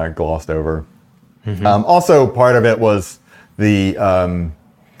kind of glossed over. Also, part of it was the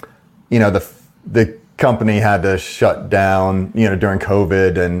the company had to shut down during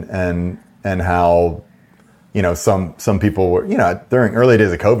COVID, and how some people were during early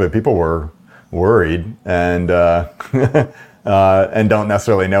days of COVID, people were worried and and don't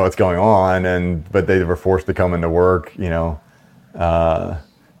necessarily know what's going on, but they were forced to come into work,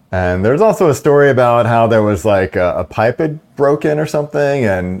 and there's also a story about how there was like a pipe had broken or something,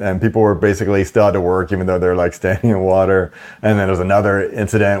 and people were basically still had to work even though they're like standing in water. And then there was another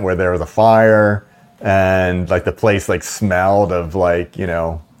incident where there was a fire, and like the place like smelled of like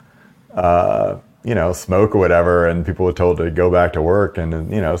smoke or whatever, and people were told to go back to work,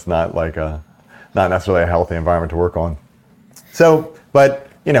 and it's not necessarily a healthy environment to work on. So, but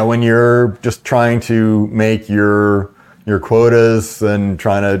when you're just trying to make your quotas and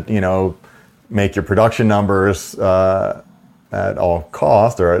trying to make your production numbers at all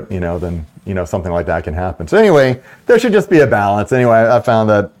cost, or then something like that can happen. So anyway, there should just be a balance. Anyway, I found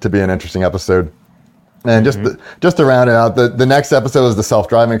that to be an interesting episode. And just to round it out, the next episode is the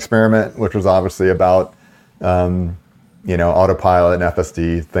self-driving experiment, which was obviously about autopilot and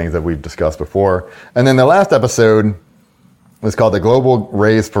FSD, things that we've discussed before. And then the last episode was called the Global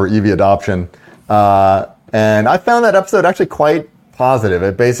Race for EV Adoption. And I found that episode actually quite positive.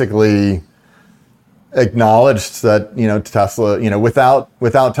 It basically acknowledged that, Tesla,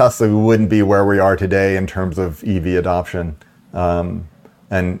 without Tesla, we wouldn't be where we are today in terms of EV adoption.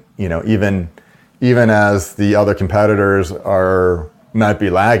 And, even as the other competitors might be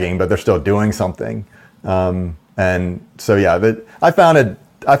lagging, but they're still doing something. And so, yeah, I found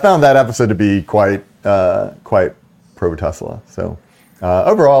that episode to be quite pro Tesla. So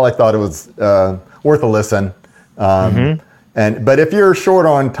overall, I thought it was worth a listen. But if you're short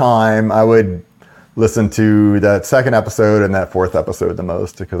on time, I would listen to that second episode and that fourth episode the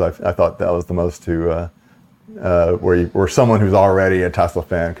most, because I thought that was the most where someone who's already a Tesla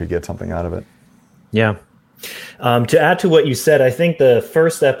fan could get something out of it. Yeah. To add to what you said, I think the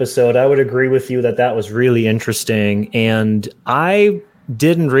first episode, I would agree with you that was really interesting. And I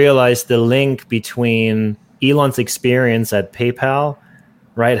didn't realize the link between Elon's experience at PayPal,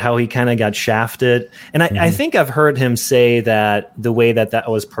 right? How he kind of got shafted. And I think I've heard him say that the way that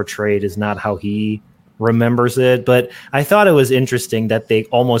was portrayed is not how he remembers it. But I thought it was interesting that they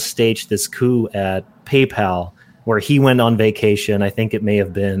almost staged this coup at PayPal where he went on vacation. I think it may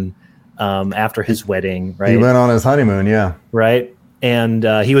have been after his wedding, right? He went on his honeymoon, yeah. Right. And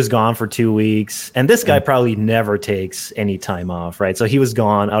he was gone for 2 weeks. And this guy probably never takes any time off, right? So he was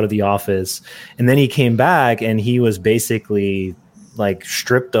gone out of the office. And then he came back and he was basically like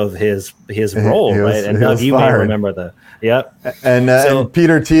stripped of his role, right? And Doug, you may remember that. Yep. And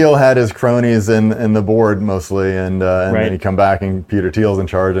Peter Thiel had his cronies in the board mostly. And then he come back and Peter Thiel's in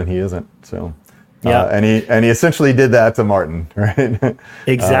charge and he isn't. So... Yeah, and he essentially did that to Martin, right?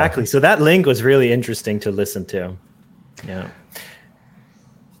 Exactly. So that link was really interesting to listen to. Yeah.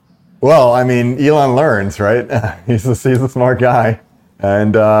 Well, I mean, Elon learns, right? He's a smart guy,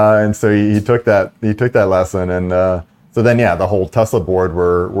 and so he took that lesson, and so then the whole Tesla board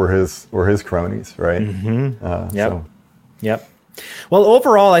were his cronies, right? Yep. Well,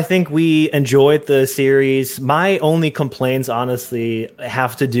 overall, I think we enjoyed the series. My only complaints, honestly,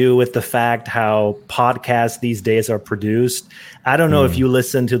 have to do with the fact how podcasts these days are produced. I don't know if you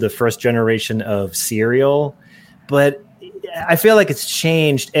listen to the first generation of Serial, but I feel like it's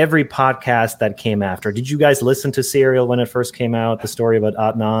changed every podcast that came after. Did you guys listen to Serial when it first came out, the story about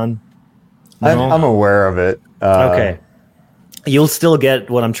Adnan? No? I'm aware of it. Okay. You'll still get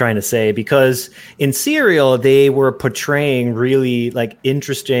what I'm trying to say, because in Serial, they were portraying really like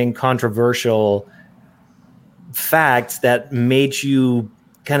interesting, controversial facts that made you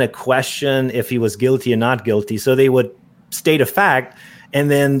kind of question if he was guilty or not guilty. So they would state a fact and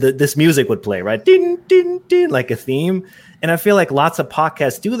then this music would play, right? Ding, ding, ding, like a theme. And I feel like lots of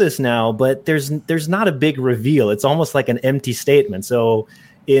podcasts do this now, but there's not a big reveal. It's almost like an empty statement. So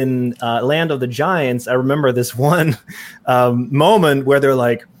in Land of the Giants, I remember this one moment where they're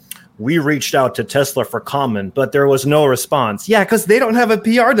like, we reached out to Tesla for comment, but there was no response. Yeah, because they don't have a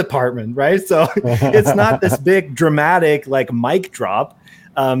PR department, right? So it's not this big dramatic like mic drop.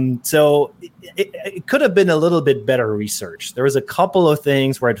 So it could have been a little bit better research. There was a couple of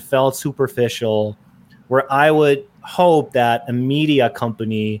things where it felt superficial, where I would hope that a media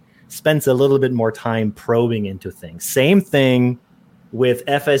company spends a little bit more time probing into things. Same thing with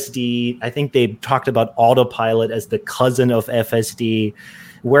FSD. I think they talked about Autopilot as the cousin of FSD,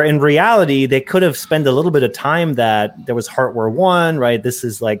 where in reality, they could have spent a little bit of time that there was Hardware 1, right? This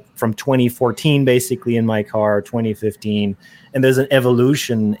is like from 2014, basically, in my car, 2015. And there's an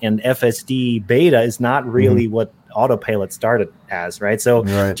evolution, and FSD beta is not really what Autopilot started as, right? So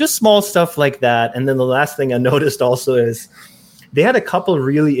just small stuff like that. And then the last thing I noticed also is they had a couple of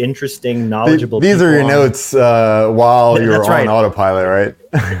really interesting, knowledgeable These people are your notes while you're on Autopilot, right?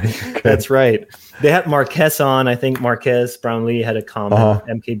 Okay. That's right. They had Marquez on. I think Marquez Brownlee had a comment,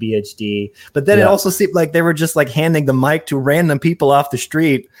 MKBHD. But then it also seemed like they were just like handing the mic to random people off the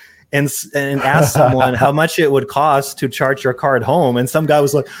street and asked someone how much it would cost to charge your car at home. And some guy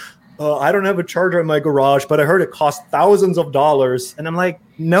was like, I don't have a charger in my garage, but I heard it costs thousands of dollars. And I'm like,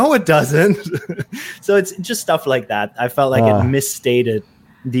 no, it doesn't. So it's just stuff like that. I felt like it misstated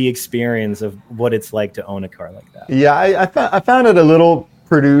the experience of what it's like to own a car like that. Yeah, I found it a little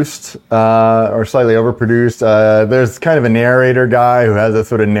produced or slightly overproduced. There's kind of a narrator guy who has a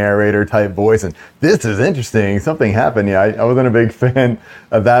sort of narrator type voice, and this is interesting, something happened. Yeah, I wasn't a big fan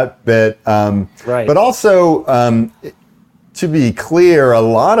of that bit. Right. But also, to be clear, a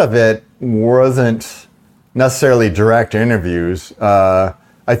lot of it wasn't necessarily direct interviews. I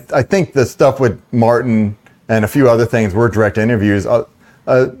think the stuff with Martin and a few other things were direct interviews.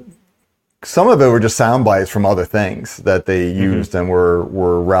 Some of it were just sound bites from other things that they used and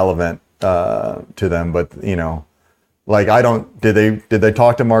were relevant to them. But you know, like did they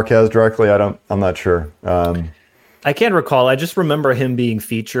talk to Marquez directly? I'm not sure. I can't recall. I just remember him being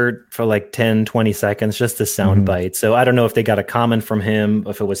featured for like 10, 20 seconds, just a sound bite. So I don't know if they got a comment from him,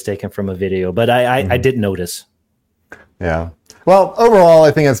 if it was taken from a video, but I did notice. Yeah. Well, overall,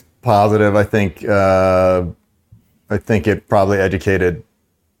 I think it's positive. I think it probably educated,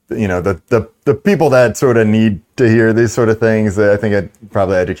 you know, the people that sort of need to hear these sort of things. I think it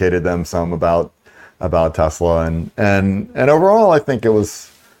probably educated them some about Tesla, and overall, I think it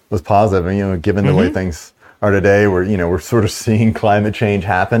was positive. And you know, given the way things are today, we're sort of seeing climate change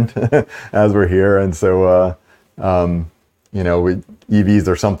happen as we're here, and so EVs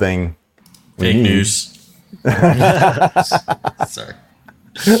are something. Fake news. Sorry.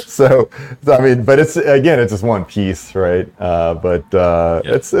 So I mean, but it's just one piece, right?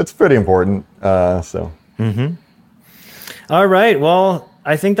 It's pretty important. So. All right. Well,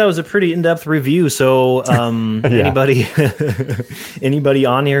 I think that was a pretty in-depth review. So anybody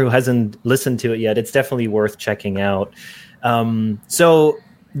on here who hasn't listened to it yet, it's definitely worth checking out. So,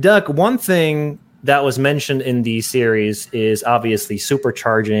 Doug, one thing that was mentioned in the series is obviously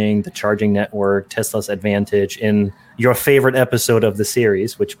supercharging, the charging network, Tesla's advantage in your favorite episode of the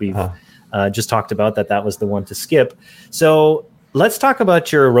series, which we've just talked about, that was the one to skip. So let's talk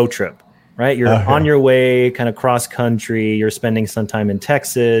about your road trip. Right, you're on your way, kind of cross country. You're spending some time in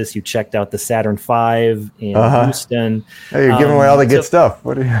Texas. You checked out the Saturn V in Houston. Hey, you're giving away all the good stuff.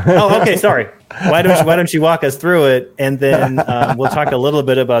 What are you? Oh, okay. Sorry. Why don't you walk us through it, and then we'll talk a little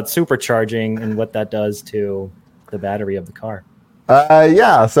bit about supercharging and what that does to the battery of the car.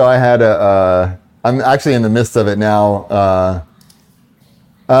 Yeah. So I had I'm actually in the midst of it now.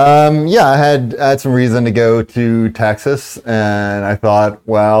 I had some reason to go to Texas, and I thought,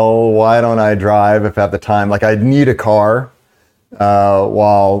 well, why don't I drive if I have the time? Like, I need a car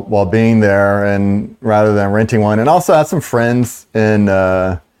while being there, and rather than renting one. And also, I had some friends in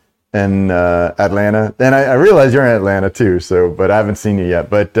Atlanta. And I realize you're in Atlanta too, but I haven't seen you yet.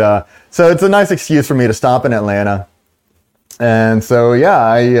 But so it's a nice excuse for me to stop in Atlanta. And so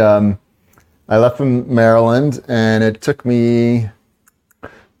I left from Maryland, and it took me.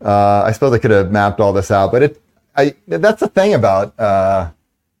 I suppose I could have mapped all this out, but that's the thing about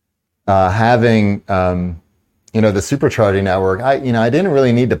having the supercharging network. I didn't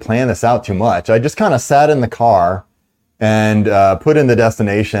really need to plan this out too much. I just kind of sat in the car and put in the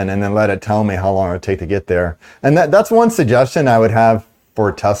destination, and then let it tell me how long it would take to get there. And that's one suggestion I would have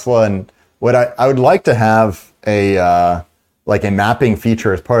for Tesla. And what I would like to have a mapping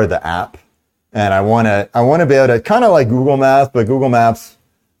feature as part of the app. and I want to be able to kind of like Google Maps, but Google Maps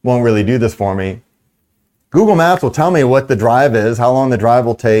won't really do this for me. Google Maps will tell me what the drive is, how long the drive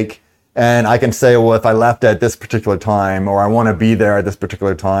will take, and I can say, well, if I left at this particular time, or I want to be there at this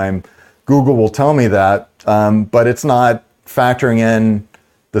particular time, Google will tell me that, but it's not factoring in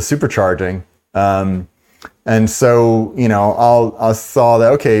the supercharging. And so, I saw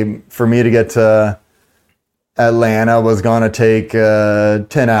that, okay, for me to get to Atlanta was going to take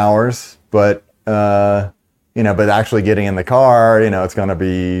 10 hours, but but actually getting in the car, it's going to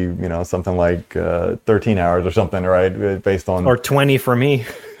be, something like 13 hours or something, right? Based on... Or 20 for me.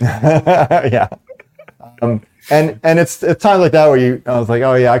 Yeah. And it's times like that where I was like,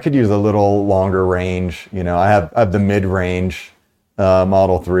 oh yeah, I could use a little longer range. I have the mid-range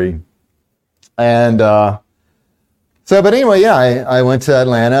Model 3. And but anyway, yeah, I went to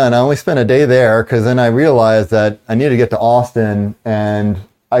Atlanta and I only spent a day there because then I realized that I needed to get to Austin, and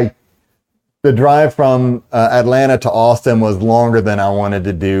the drive from Atlanta to Austin was longer than I wanted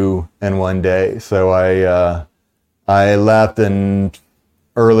to do in one day. So I left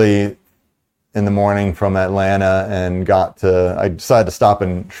early in the morning from Atlanta and I decided to stop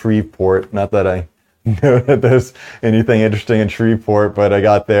in Shreveport. Not that I know that there's anything interesting in Shreveport, but I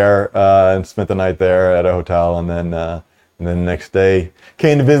got there and spent the night there at a hotel, and then the next day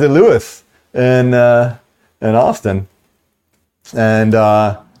came to visit Lewis in Austin. And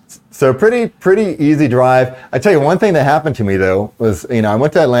so pretty easy drive. I tell you, one thing that happened to me though was, I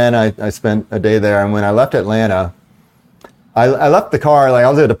went to Atlanta, I spent a day there, and when I left Atlanta, I left the car, I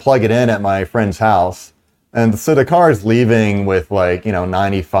was able to plug it in at my friend's house. And so the car is leaving with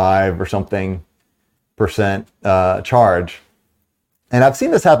 95 or something percent charge. And I've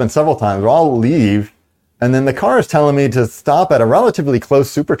seen this happen several times where I'll leave and then the car is telling me to stop at a relatively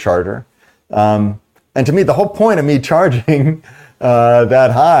close supercharger. And to me, the whole point of me charging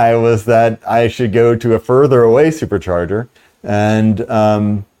that high was that I should go to a further away supercharger and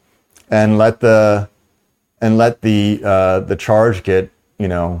let the charge get,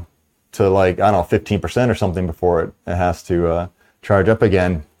 to 15% or something before it has to charge up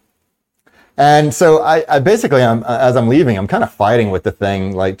again. And so I basically, as I'm leaving, I'm kind of fighting with the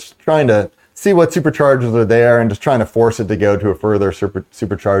thing, just trying to see what superchargers are there and just trying to force it to go to a further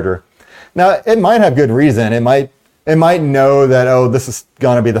supercharger. Now, it might have good reason. It might know that, this is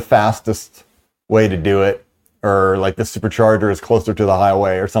going to be the fastest way to do it, or the supercharger is closer to the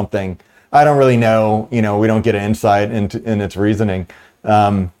highway or something. I don't really know. We don't get an insight in its reasoning.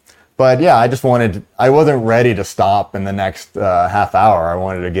 But yeah, I wasn't ready to stop in the next half hour. I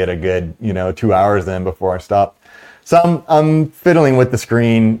wanted to get a good, 2 hours in before I stopped. So I'm fiddling with the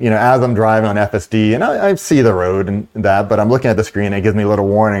screen, as I'm driving on FSD, and I see the road and that, but I'm looking at the screen and it gives me little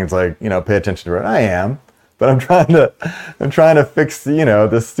warnings pay attention to the road. I am, but I'm trying to fix,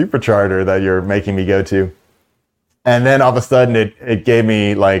 this supercharger that you're making me go to. And then all of a sudden it gave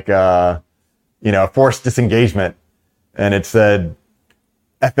me forced disengagement, and it said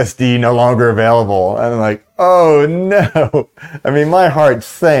FSD no longer available. And I'm like, oh no. I mean, my heart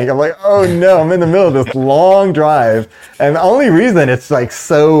sank. I'm like, oh no, I'm in the middle of this long drive. And the only reason it's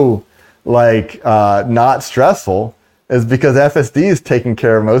so not stressful is because FSD is taking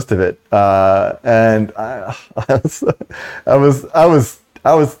care of most of it. And I was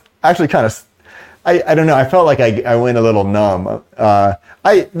actually kind of, I don't know. I felt like I went a little numb.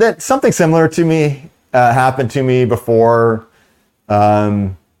 That something similar to me happened to me before,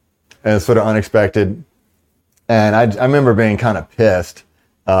 and it's sort of unexpected. And I remember being kind of pissed.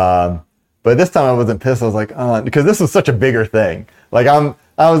 But this time I wasn't pissed. I was like, because this was such a bigger thing.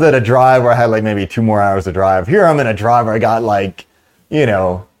 I was at a drive where I had maybe 2 more hours to drive. Here I'm in a drive where I got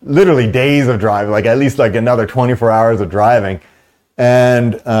literally days of driving, at least another 24 hours of driving.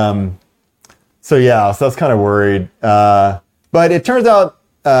 And so I was kind of worried. But it turns out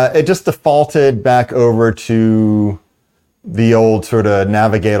it just defaulted back over to the old sort of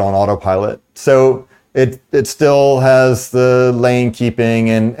navigate on autopilot. So it still has the lane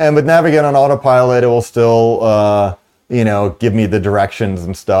keeping, and with navigate on autopilot, it will still give me the directions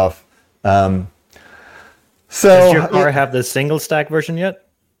and stuff. So does your car have the single stack version yet?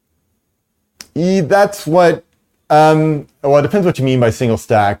 That's what. Well, it depends what you mean by single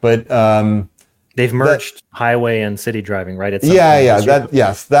stack, but they've merged highway and city driving, right?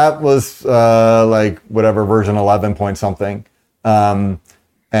 That was whatever version 11 point something, and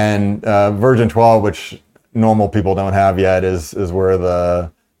version 12, which normal people don't have yet, is where the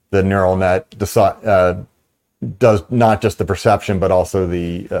neural net does not just the perception but also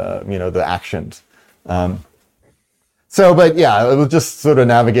the the actions. It was just sort of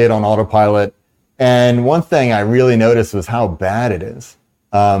navigate on autopilot. And one thing I really noticed was how bad it is.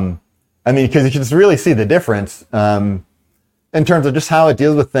 I mean, because you can just really see the difference in terms of just how it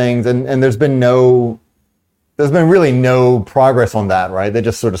deals with things. And there's been really no progress on that, right? They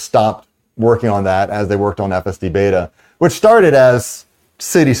just sort of stopped working on that as they worked on FSD beta, which started as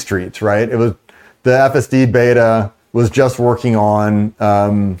city streets, right? It was the FSD beta was just working on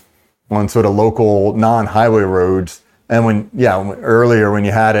sort of local non-highway roads. And when you got on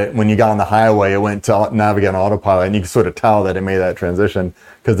the highway, it went to navigate on autopilot, and you could sort of tell that it made that transition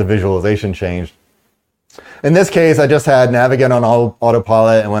because the visualization changed. In this case, I just had navigate on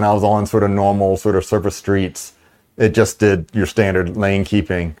autopilot, and when I was on sort of normal sort of surface streets, it just did your standard lane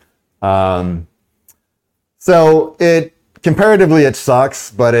keeping. So comparatively it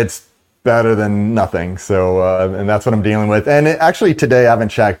sucks, but it's better than nothing. So, and that's what I'm dealing with. And actually today, I haven't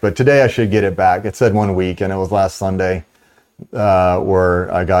checked, but today I should get it back. It said 1 week, and it was last Sunday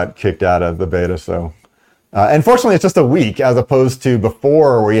where I got kicked out of the beta. So, and fortunately, it's just a week as opposed to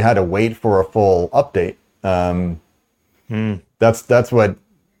before where you had to wait for a full update. That's what,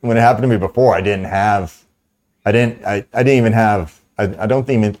 when it happened to me before, I don't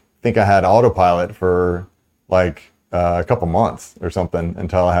even think I had autopilot for like a couple months or something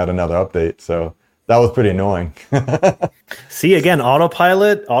until I had another update. So that was pretty annoying. See, again,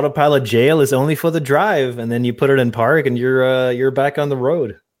 autopilot jail is only for the drive, and then you put it in park and you're back on the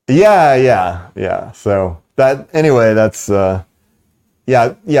road. Yeah. So that's it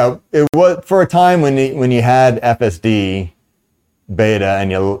was for a time when you had FSD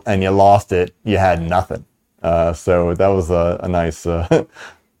beta and you lost it, you had nothing. So that was a nice. So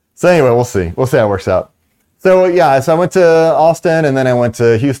anyway, we'll see how it works out. So I went to Austin, and then I went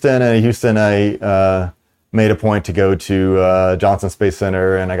to Houston, and in Houston I made a point to go to Johnson Space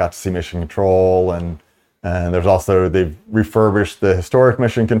Center, and I got to see Mission Control, and there's also, they've refurbished the historic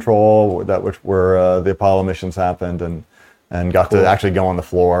Mission Control where the Apollo missions happened, and got to actually go on the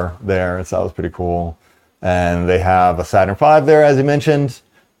floor there, so that was pretty cool. And they have a Saturn V there, as you mentioned,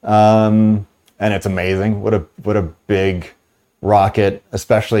 and it's amazing. What a big rocket,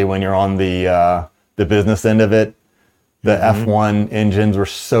 especially when you're on the business end of it. The F1 engines were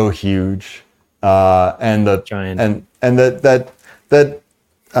so huge, and the giant, and the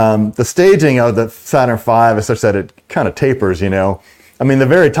staging of the Saturn V is such that it kind of tapers. I mean, the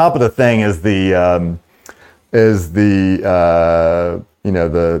very top of the thing is the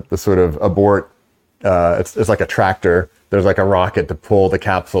sort of abort. It's like a tractor. There's like a rocket to pull the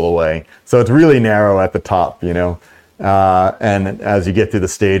capsule away, so it's really narrow at the top. And as you get through the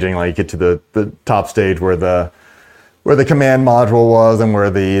staging, like you get to the top stage where the command module was, and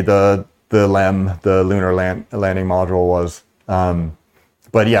where the LEM, the lunar landing module was.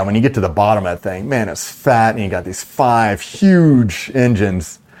 But yeah, when you get to the bottom of that thing, man, it's fat, and you got these 5 huge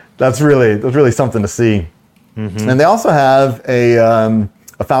engines. That's really something to see. Mm-hmm. And they also have a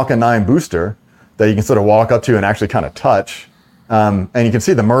Falcon 9 booster that you can sort of walk up to and actually kind of touch. And you can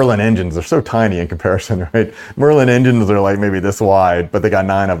see the Merlin engines. They're so tiny in comparison, right? Merlin engines are like maybe this wide, but they got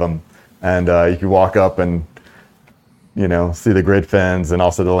 9 of them. And you can walk up and, see the grid fins and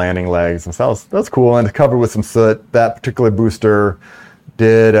also the landing legs. And so that's cool. And it's covered with some soot. That particular booster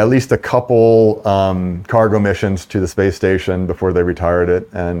did at least a couple cargo missions to the space station before they retired it.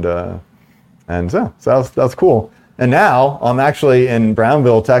 And so that's cool. And now I'm actually in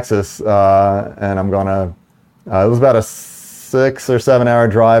Brownville, Texas, and I'm gonna. It was about a 6 or 7 hour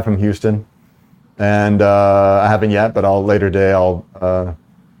drive from Houston, and I haven't yet, but later today I'll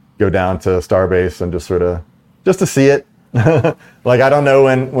go down to Starbase and just to see it. Like, I don't know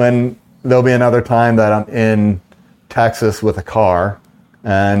when there'll be another time that I'm in Texas with a car,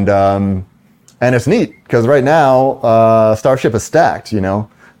 and it's neat because right now Starship is stacked,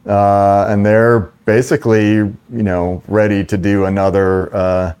 and they're basically, ready to do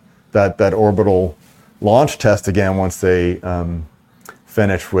another that orbital launch test again once they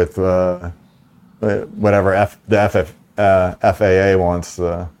finish with whatever the FAA wants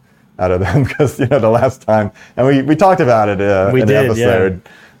out of them, because the last time, and we talked about it in the episode,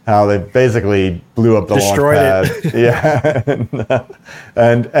 how they basically blew up the Destroyed launch pad. Yeah,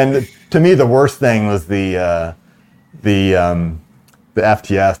 and to me the worst thing was the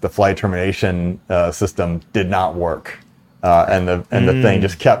FTS, the flight termination system, did not work, and the thing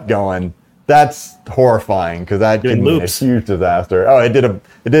just kept going. That's horrifying, because that could be a huge disaster. Oh, it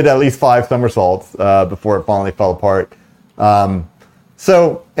did at least 5 somersaults before it finally fell apart.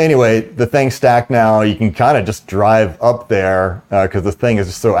 So anyway, the thing's stacked now. You can kind of just drive up there because the thing is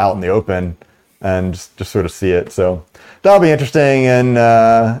just so out in the open, and just sort of see it. So that'll be interesting, and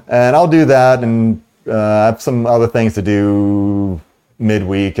I'll do that, and I have some other things to do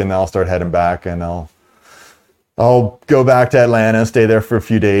midweek, and I'll start heading back, and I'll I'll go back to Atlanta, stay there for a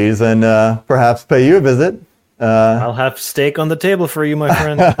few days, and perhaps pay you a visit. I'll have steak on the table for you, my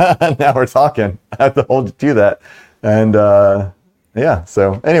friend. Now we're talking. I have to hold you to that. And yeah,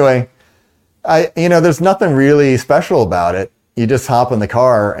 so anyway, there's nothing really special about it. You just hop in the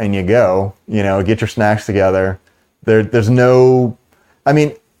car and you go, get your snacks together. There's no,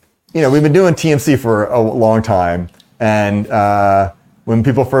 we've been doing TMC for a long time. And when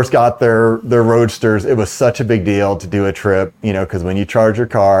people first got their Roadsters, it was such a big deal to do a trip, because when you charge your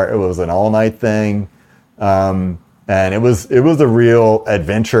car, it was an all-night thing. And it was a real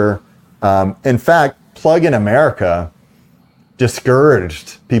adventure. In fact, Plug-in America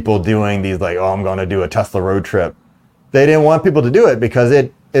discouraged people doing these I'm going to do a Tesla road trip. They didn't want people to do it because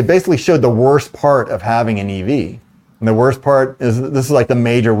it basically showed the worst part of having an EV. And the worst part this is like the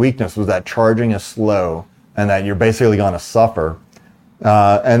major weakness, was that charging is slow and that you're basically going to suffer.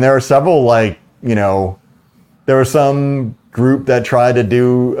 And there are several, there was some group that tried to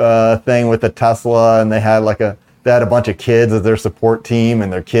do a thing with the Tesla, and they had a bunch of kids as their support team,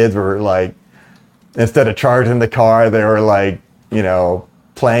 and their kids were instead of charging the car, they were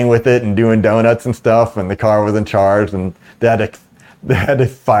playing with it and doing donuts and stuff, and the car wasn't charged, and they had to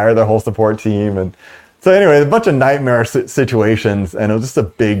fire their whole support team. And so anyway, a bunch of nightmare situations, and it was just a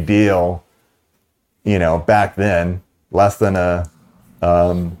big deal, back then, less than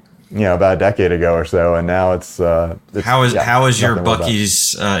about a decade ago or so, and now it's how is your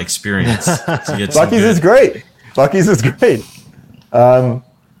Buc-ee's experience? Buc-ee's is great. Buc-ee's is great.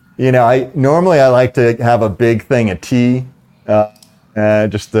 I normally like to have a big thing of tea,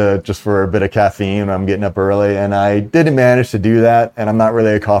 just for a bit of caffeine. I'm getting up early, and I didn't manage to do that, and I'm not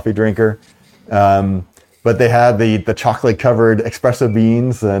really a coffee drinker. But they had the chocolate covered espresso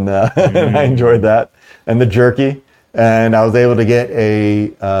beans, and and I enjoyed that, and the jerky. And I was able to get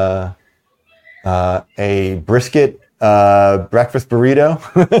a brisket breakfast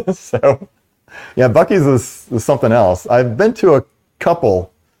burrito. So, yeah, Buc-ee's is something else. I've been to a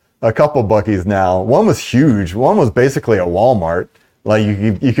couple Buc-ee's now. One was huge. One was basically a Walmart.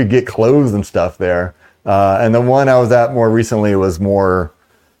 You could get clothes and stuff there. And the one I was at more recently was more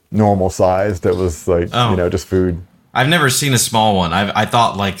normal sized. It was just food. I've never seen a small one. I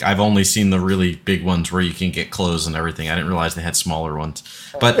thought I've only seen the really big ones where you can get clothes and everything. I didn't realize they had smaller ones.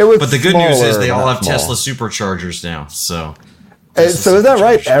 But the good news is they all have Tesla superchargers now. So is that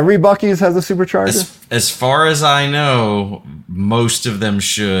right? Every Buc-ee's has a supercharger? As far as I know, most of them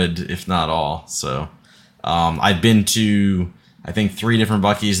should, if not all. So I've been to, I think, 3 different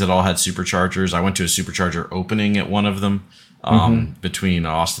Buc-ee's that all had superchargers. I went to a supercharger opening at one of them between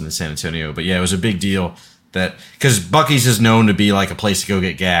Austin and San Antonio. But yeah, it was a big deal. Because Buc-ee's is known to be a place to go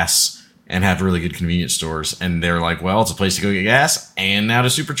get gas and have really good convenience stores, and they're well, it's a place to go get gas and now to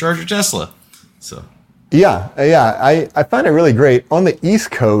supercharge your Tesla. So yeah, I find it really great. On the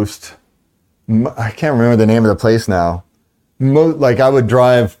East Coast, I can't remember the name of the place now. I would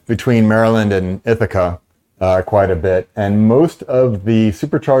drive between Maryland and Ithaca quite a bit, and most of the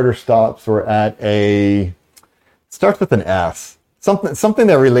supercharger stops were at it starts with an S, something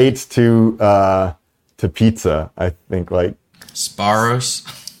that relates to pizza, I think, Sparrows.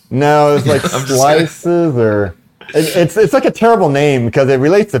 No, it's Slices, or it's like a terrible name because it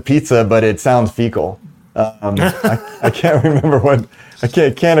relates to pizza, but it sounds fecal. I can't remember what. I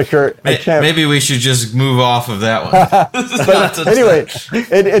can't occur. Maybe we should just move off of that one. But anyway,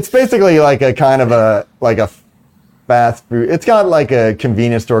 it's basically a kind of a fast food. It's got a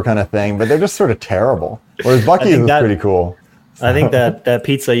convenience store kind of thing, but they're just sort of terrible. Whereas Buc-ee's is pretty cool. I think that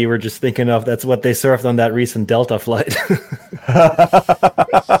pizza you were just thinking of, that's what they served on that recent Delta flight.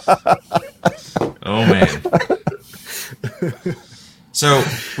 Oh, man. So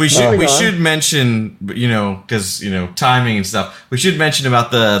we should mention, because, timing and stuff, we should mention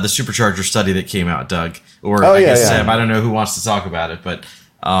about the supercharger study that came out, Doug. Or Sam, I don't know who wants to talk about it, but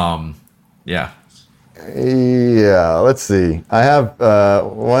yeah. Yeah, let's see. I have.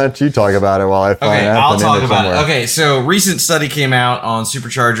 Why don't you talk about it while I find out? I'll talk about it. Okay, so recent study came out on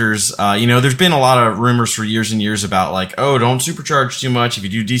superchargers. There's been a lot of rumors for years and years about don't supercharge too much. If you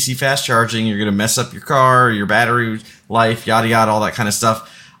do DC fast charging, you're gonna mess up your car, your battery life, yada yada, all that kind of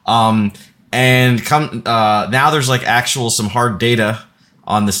stuff. Now there's actual some hard data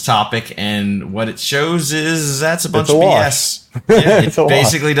on this topic, and what it shows is that's a bunch of BS. Yeah, it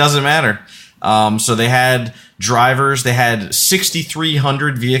basically doesn't matter. So they had drivers, they had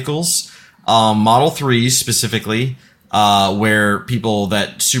 6,300 vehicles, Model 3s specifically, where people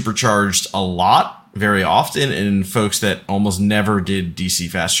that supercharged a lot very often and folks that almost never did DC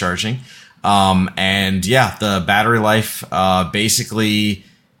fast charging. The battery life, basically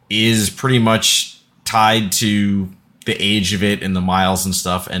is pretty much tied to the age of it and the miles and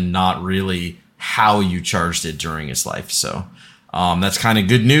stuff, and not really how you charged it during its life. So that's kind of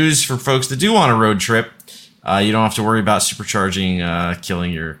good news for folks that do want a road trip. You don't have to worry about supercharging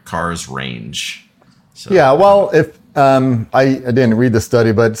killing your car's range. So, yeah, well, if I didn't read the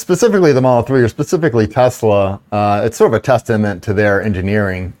study, but specifically the Model 3 or specifically Tesla, it's sort of a testament to their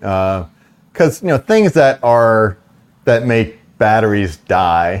engineering, because things that make batteries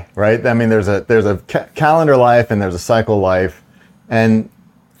die, right? I mean, there's a calendar life and there's a cycle life, and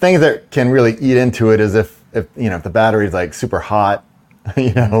things that can really eat into it is if the battery's like super hot,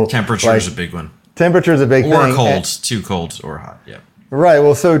 temperature is a big one. Temperature is a big thing. Or cold, too cold or hot. Yeah. Right.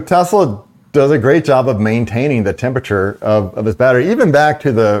 Well, so Tesla does a great job of maintaining the temperature of its battery. Even back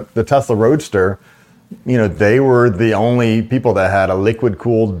to the Tesla Roadster, they were the only people that had a liquid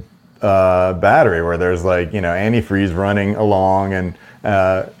cooled battery where there's antifreeze running along and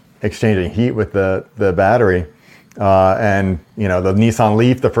exchanging heat with the battery. And the Nissan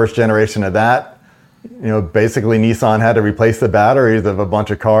Leaf, the first generation of that, basically Nissan had to replace the batteries of a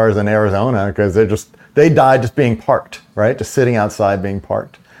bunch of cars in Arizona because they died just being parked, right? Just sitting outside being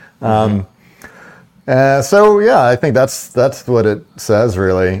parked. Mm-hmm. So yeah, I think that's what it says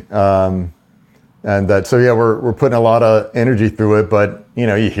really. We're putting a lot of energy through it, but you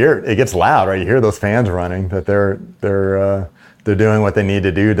hear it gets loud, right? You hear those fans running, that they're doing what they need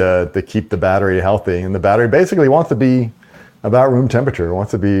to do to keep the battery healthy. And the battery basically wants to be about room temperature. It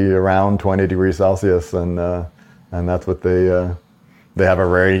wants to be around 20 degrees Celsius, and that's what they have a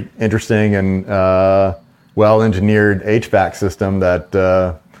very interesting and well-engineered HVAC system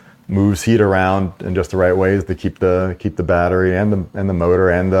that moves heat around in just the right ways to keep the battery and the motor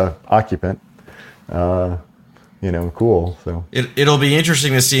and the occupant cool. So it'll be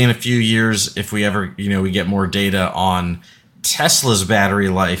interesting to see in a few years if we ever we get more data on Tesla's battery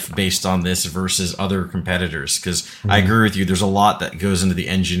life based on this versus other competitors, because I agree with you, there's a lot that goes into the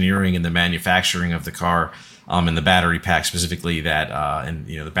engineering and the manufacturing of the car, and the battery pack specifically, that and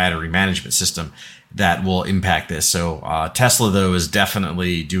the battery management system that will impact this. So Tesla though is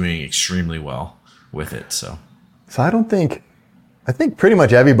definitely doing extremely well with it. So I think pretty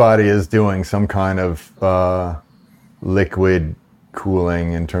much everybody is doing some kind of liquid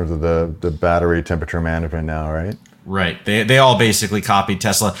cooling in terms of the battery temperature management now, right? Right. They all basically copied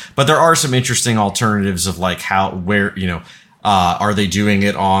Tesla, but there are some interesting alternatives of are they doing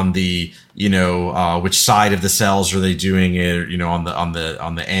it on the, which side of the cells are they doing it, on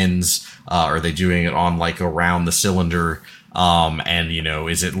the ends, are they doing it on around the cylinder?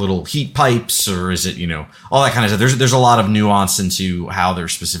 Is it little heat pipes, or is it, all that kind of stuff. There's a lot of nuance into how they're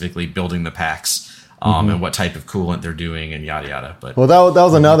specifically building the packs. And what type of coolant they're doing and yada yada. But that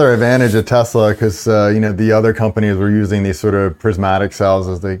was another advantage of Tesla, because the other companies were using these sort of prismatic cells,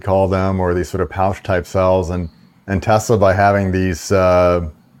 as they call them, or these sort of pouch type cells, and Tesla, by having these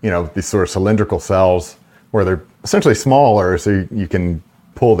these sort of cylindrical cells where they're essentially smaller, so you can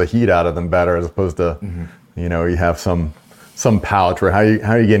pull the heat out of them better, as opposed to you have some pouch where how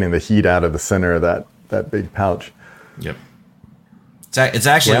are you getting the heat out of the center of that big pouch? Yep. It's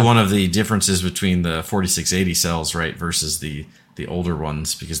actually one of the differences between the 4680 cells, right, versus the older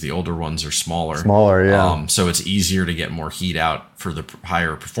ones, because the older ones are smaller. Smaller, yeah. So it's easier to get more heat out for the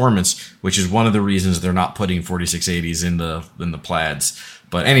higher performance, which is one of the reasons they're not putting 4680s in the plaids.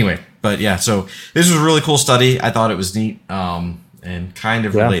 But anyway, so this was a really cool study. I thought it was neat, and kind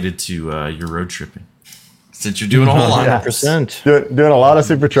of related to your road tripping, since you're doing a whole lot. 100%. Doing a lot of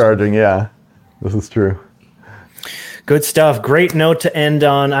supercharging, yeah. This is true. Good stuff. Great note to end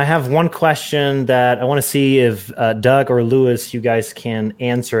on. I have one question that I want to see if Doug or Lewis, you guys can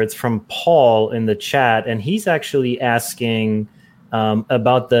answer. It's from Paul in the chat, and he's actually asking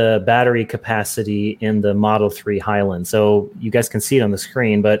about the battery capacity in the Model 3 Highland. So you guys can see it on the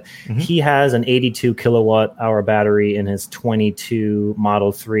screen, but he has an 82 kilowatt hour battery in his 22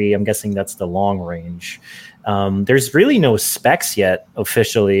 Model 3. I'm guessing that's the long range. There's really no specs yet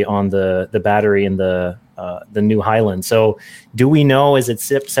officially on the battery in the new Highland. So do we know, is it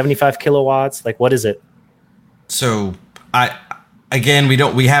 75 kilowatts? What is it? So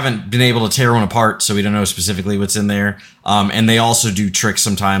we haven't been able to tear one apart, so we don't know specifically what's in there. And they also do tricks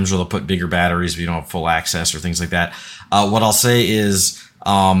sometimes where they'll put bigger batteries if you don't have full access or things like that. What I'll say is,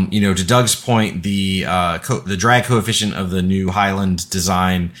 to Doug's point, the drag coefficient of the new Highland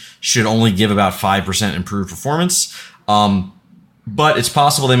design should only give about 5% improved performance. But it's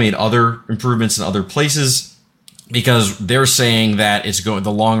possible they made other improvements in other places, because they're saying that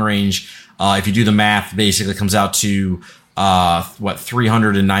the long range, if you do the math, basically comes out to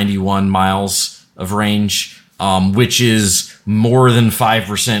 391 miles of range. which is more than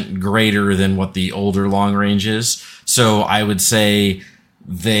 5% greater than what the older long range is. So I would say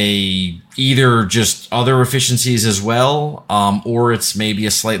they either just other efficiencies as well, or it's maybe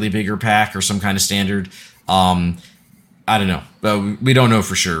a slightly bigger pack or some kind of standard. I don't know, but we don't know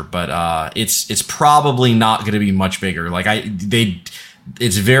for sure. But it's probably not going to be much bigger. Like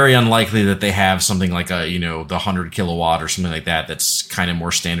it's very unlikely that they have something like the 100 kilowatt or something like that. That's kind of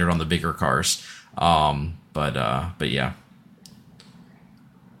more standard on the bigger cars. But yeah.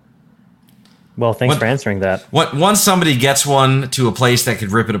 Well, thanks for answering that. Once somebody gets one to a place that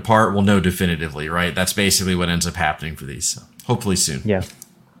could rip it apart, we'll know definitively, right? That's basically what ends up happening for these. So hopefully soon. Yeah.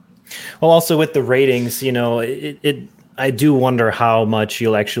 Well, also with the ratings, I do wonder how much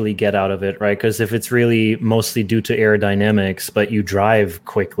you'll actually get out of it, right? Because if it's really mostly due to aerodynamics, but you drive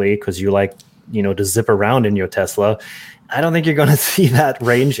quickly because you like, to zip around in your Tesla, I don't think you're going to see that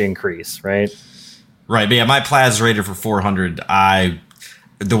range increase, right? Right. But yeah, my Plaid's rated for 400.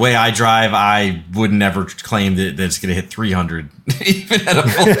 The way I drive, I would never claim that it's going to hit 300, even at a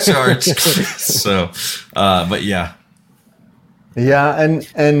full charge. So, but yeah. Yeah,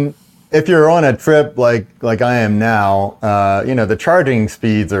 and if you're on a trip like I am now, the charging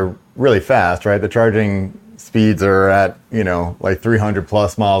speeds are really fast, right? The charging speeds are at, like 300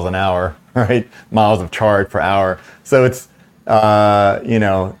 plus miles an hour, right? Miles of charge per hour. So it's,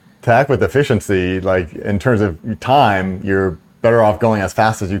 to act with efficiency, like in terms of time, you're better off going as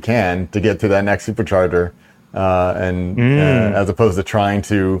fast as you can to get to that next supercharger, as opposed to trying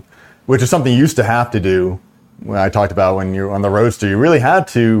to, which is something you used to have to do. When I talked about when you're on the Roadster, you really had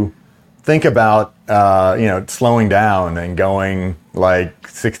to think about, slowing down and going like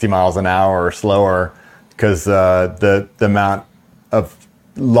 60 miles an hour or slower, because the amount of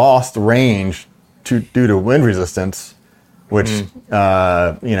lost range due to wind resistance, which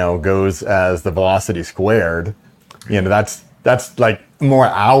goes as the velocity squared. That's like more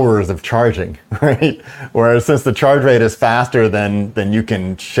hours of charging, right? Whereas since the charge rate is faster than you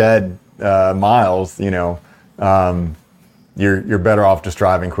can shed miles, you're better off just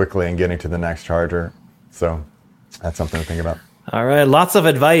driving quickly and getting to the next charger. So that's something to think about. All right. Lots of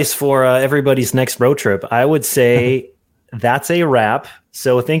advice for everybody's next road trip. I would say that's a wrap.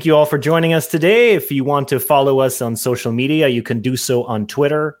 So thank you all for joining us today. If you want to follow us on social media, you can do so on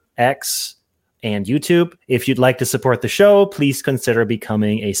Twitter, X, and YouTube. If you'd like to support the show, please consider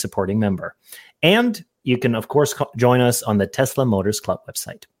becoming a supporting member. And you can, of course, join us on the Tesla Motors Club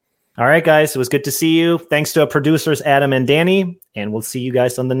website. All right, guys, it was good to see you. Thanks to our producers, Adam and Danny, and we'll see you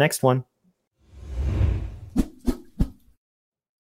guys on the next one.